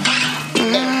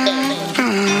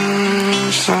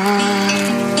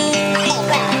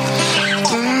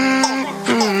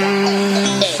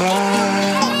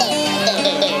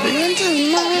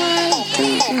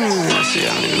 See,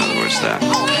 I don't even know the words to that.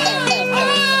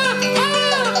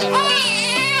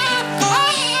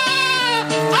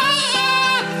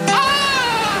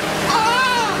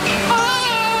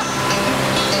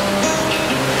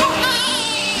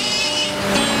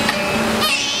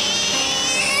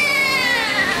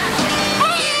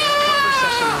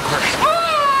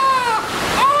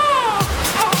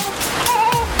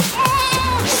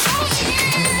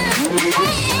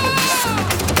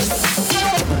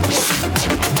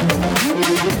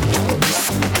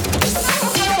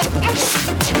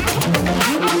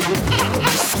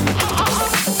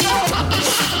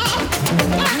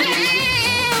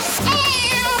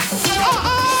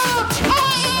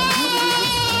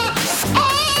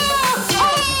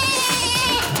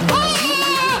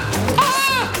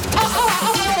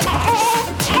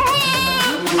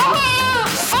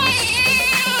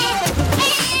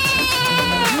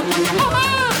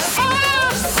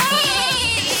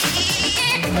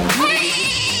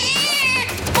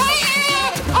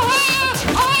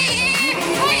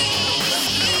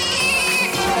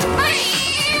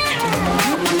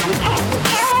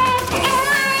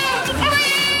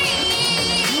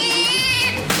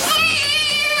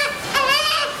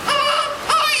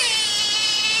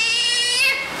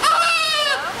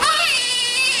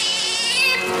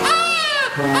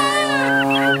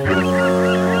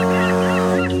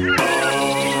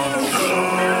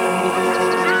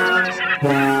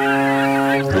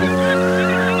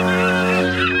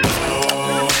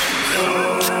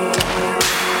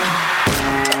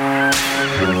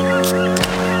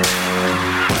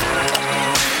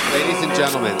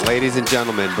 Ladies and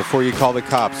gentlemen, before you call the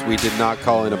cops, we did not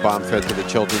call in a bomb threat to the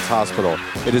Children's Hospital.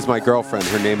 It is my girlfriend.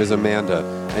 Her name is Amanda,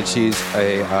 and she's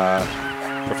a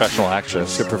Professional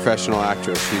actress. she's a professional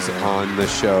actress. She's on the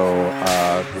show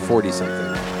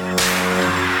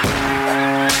 40-something.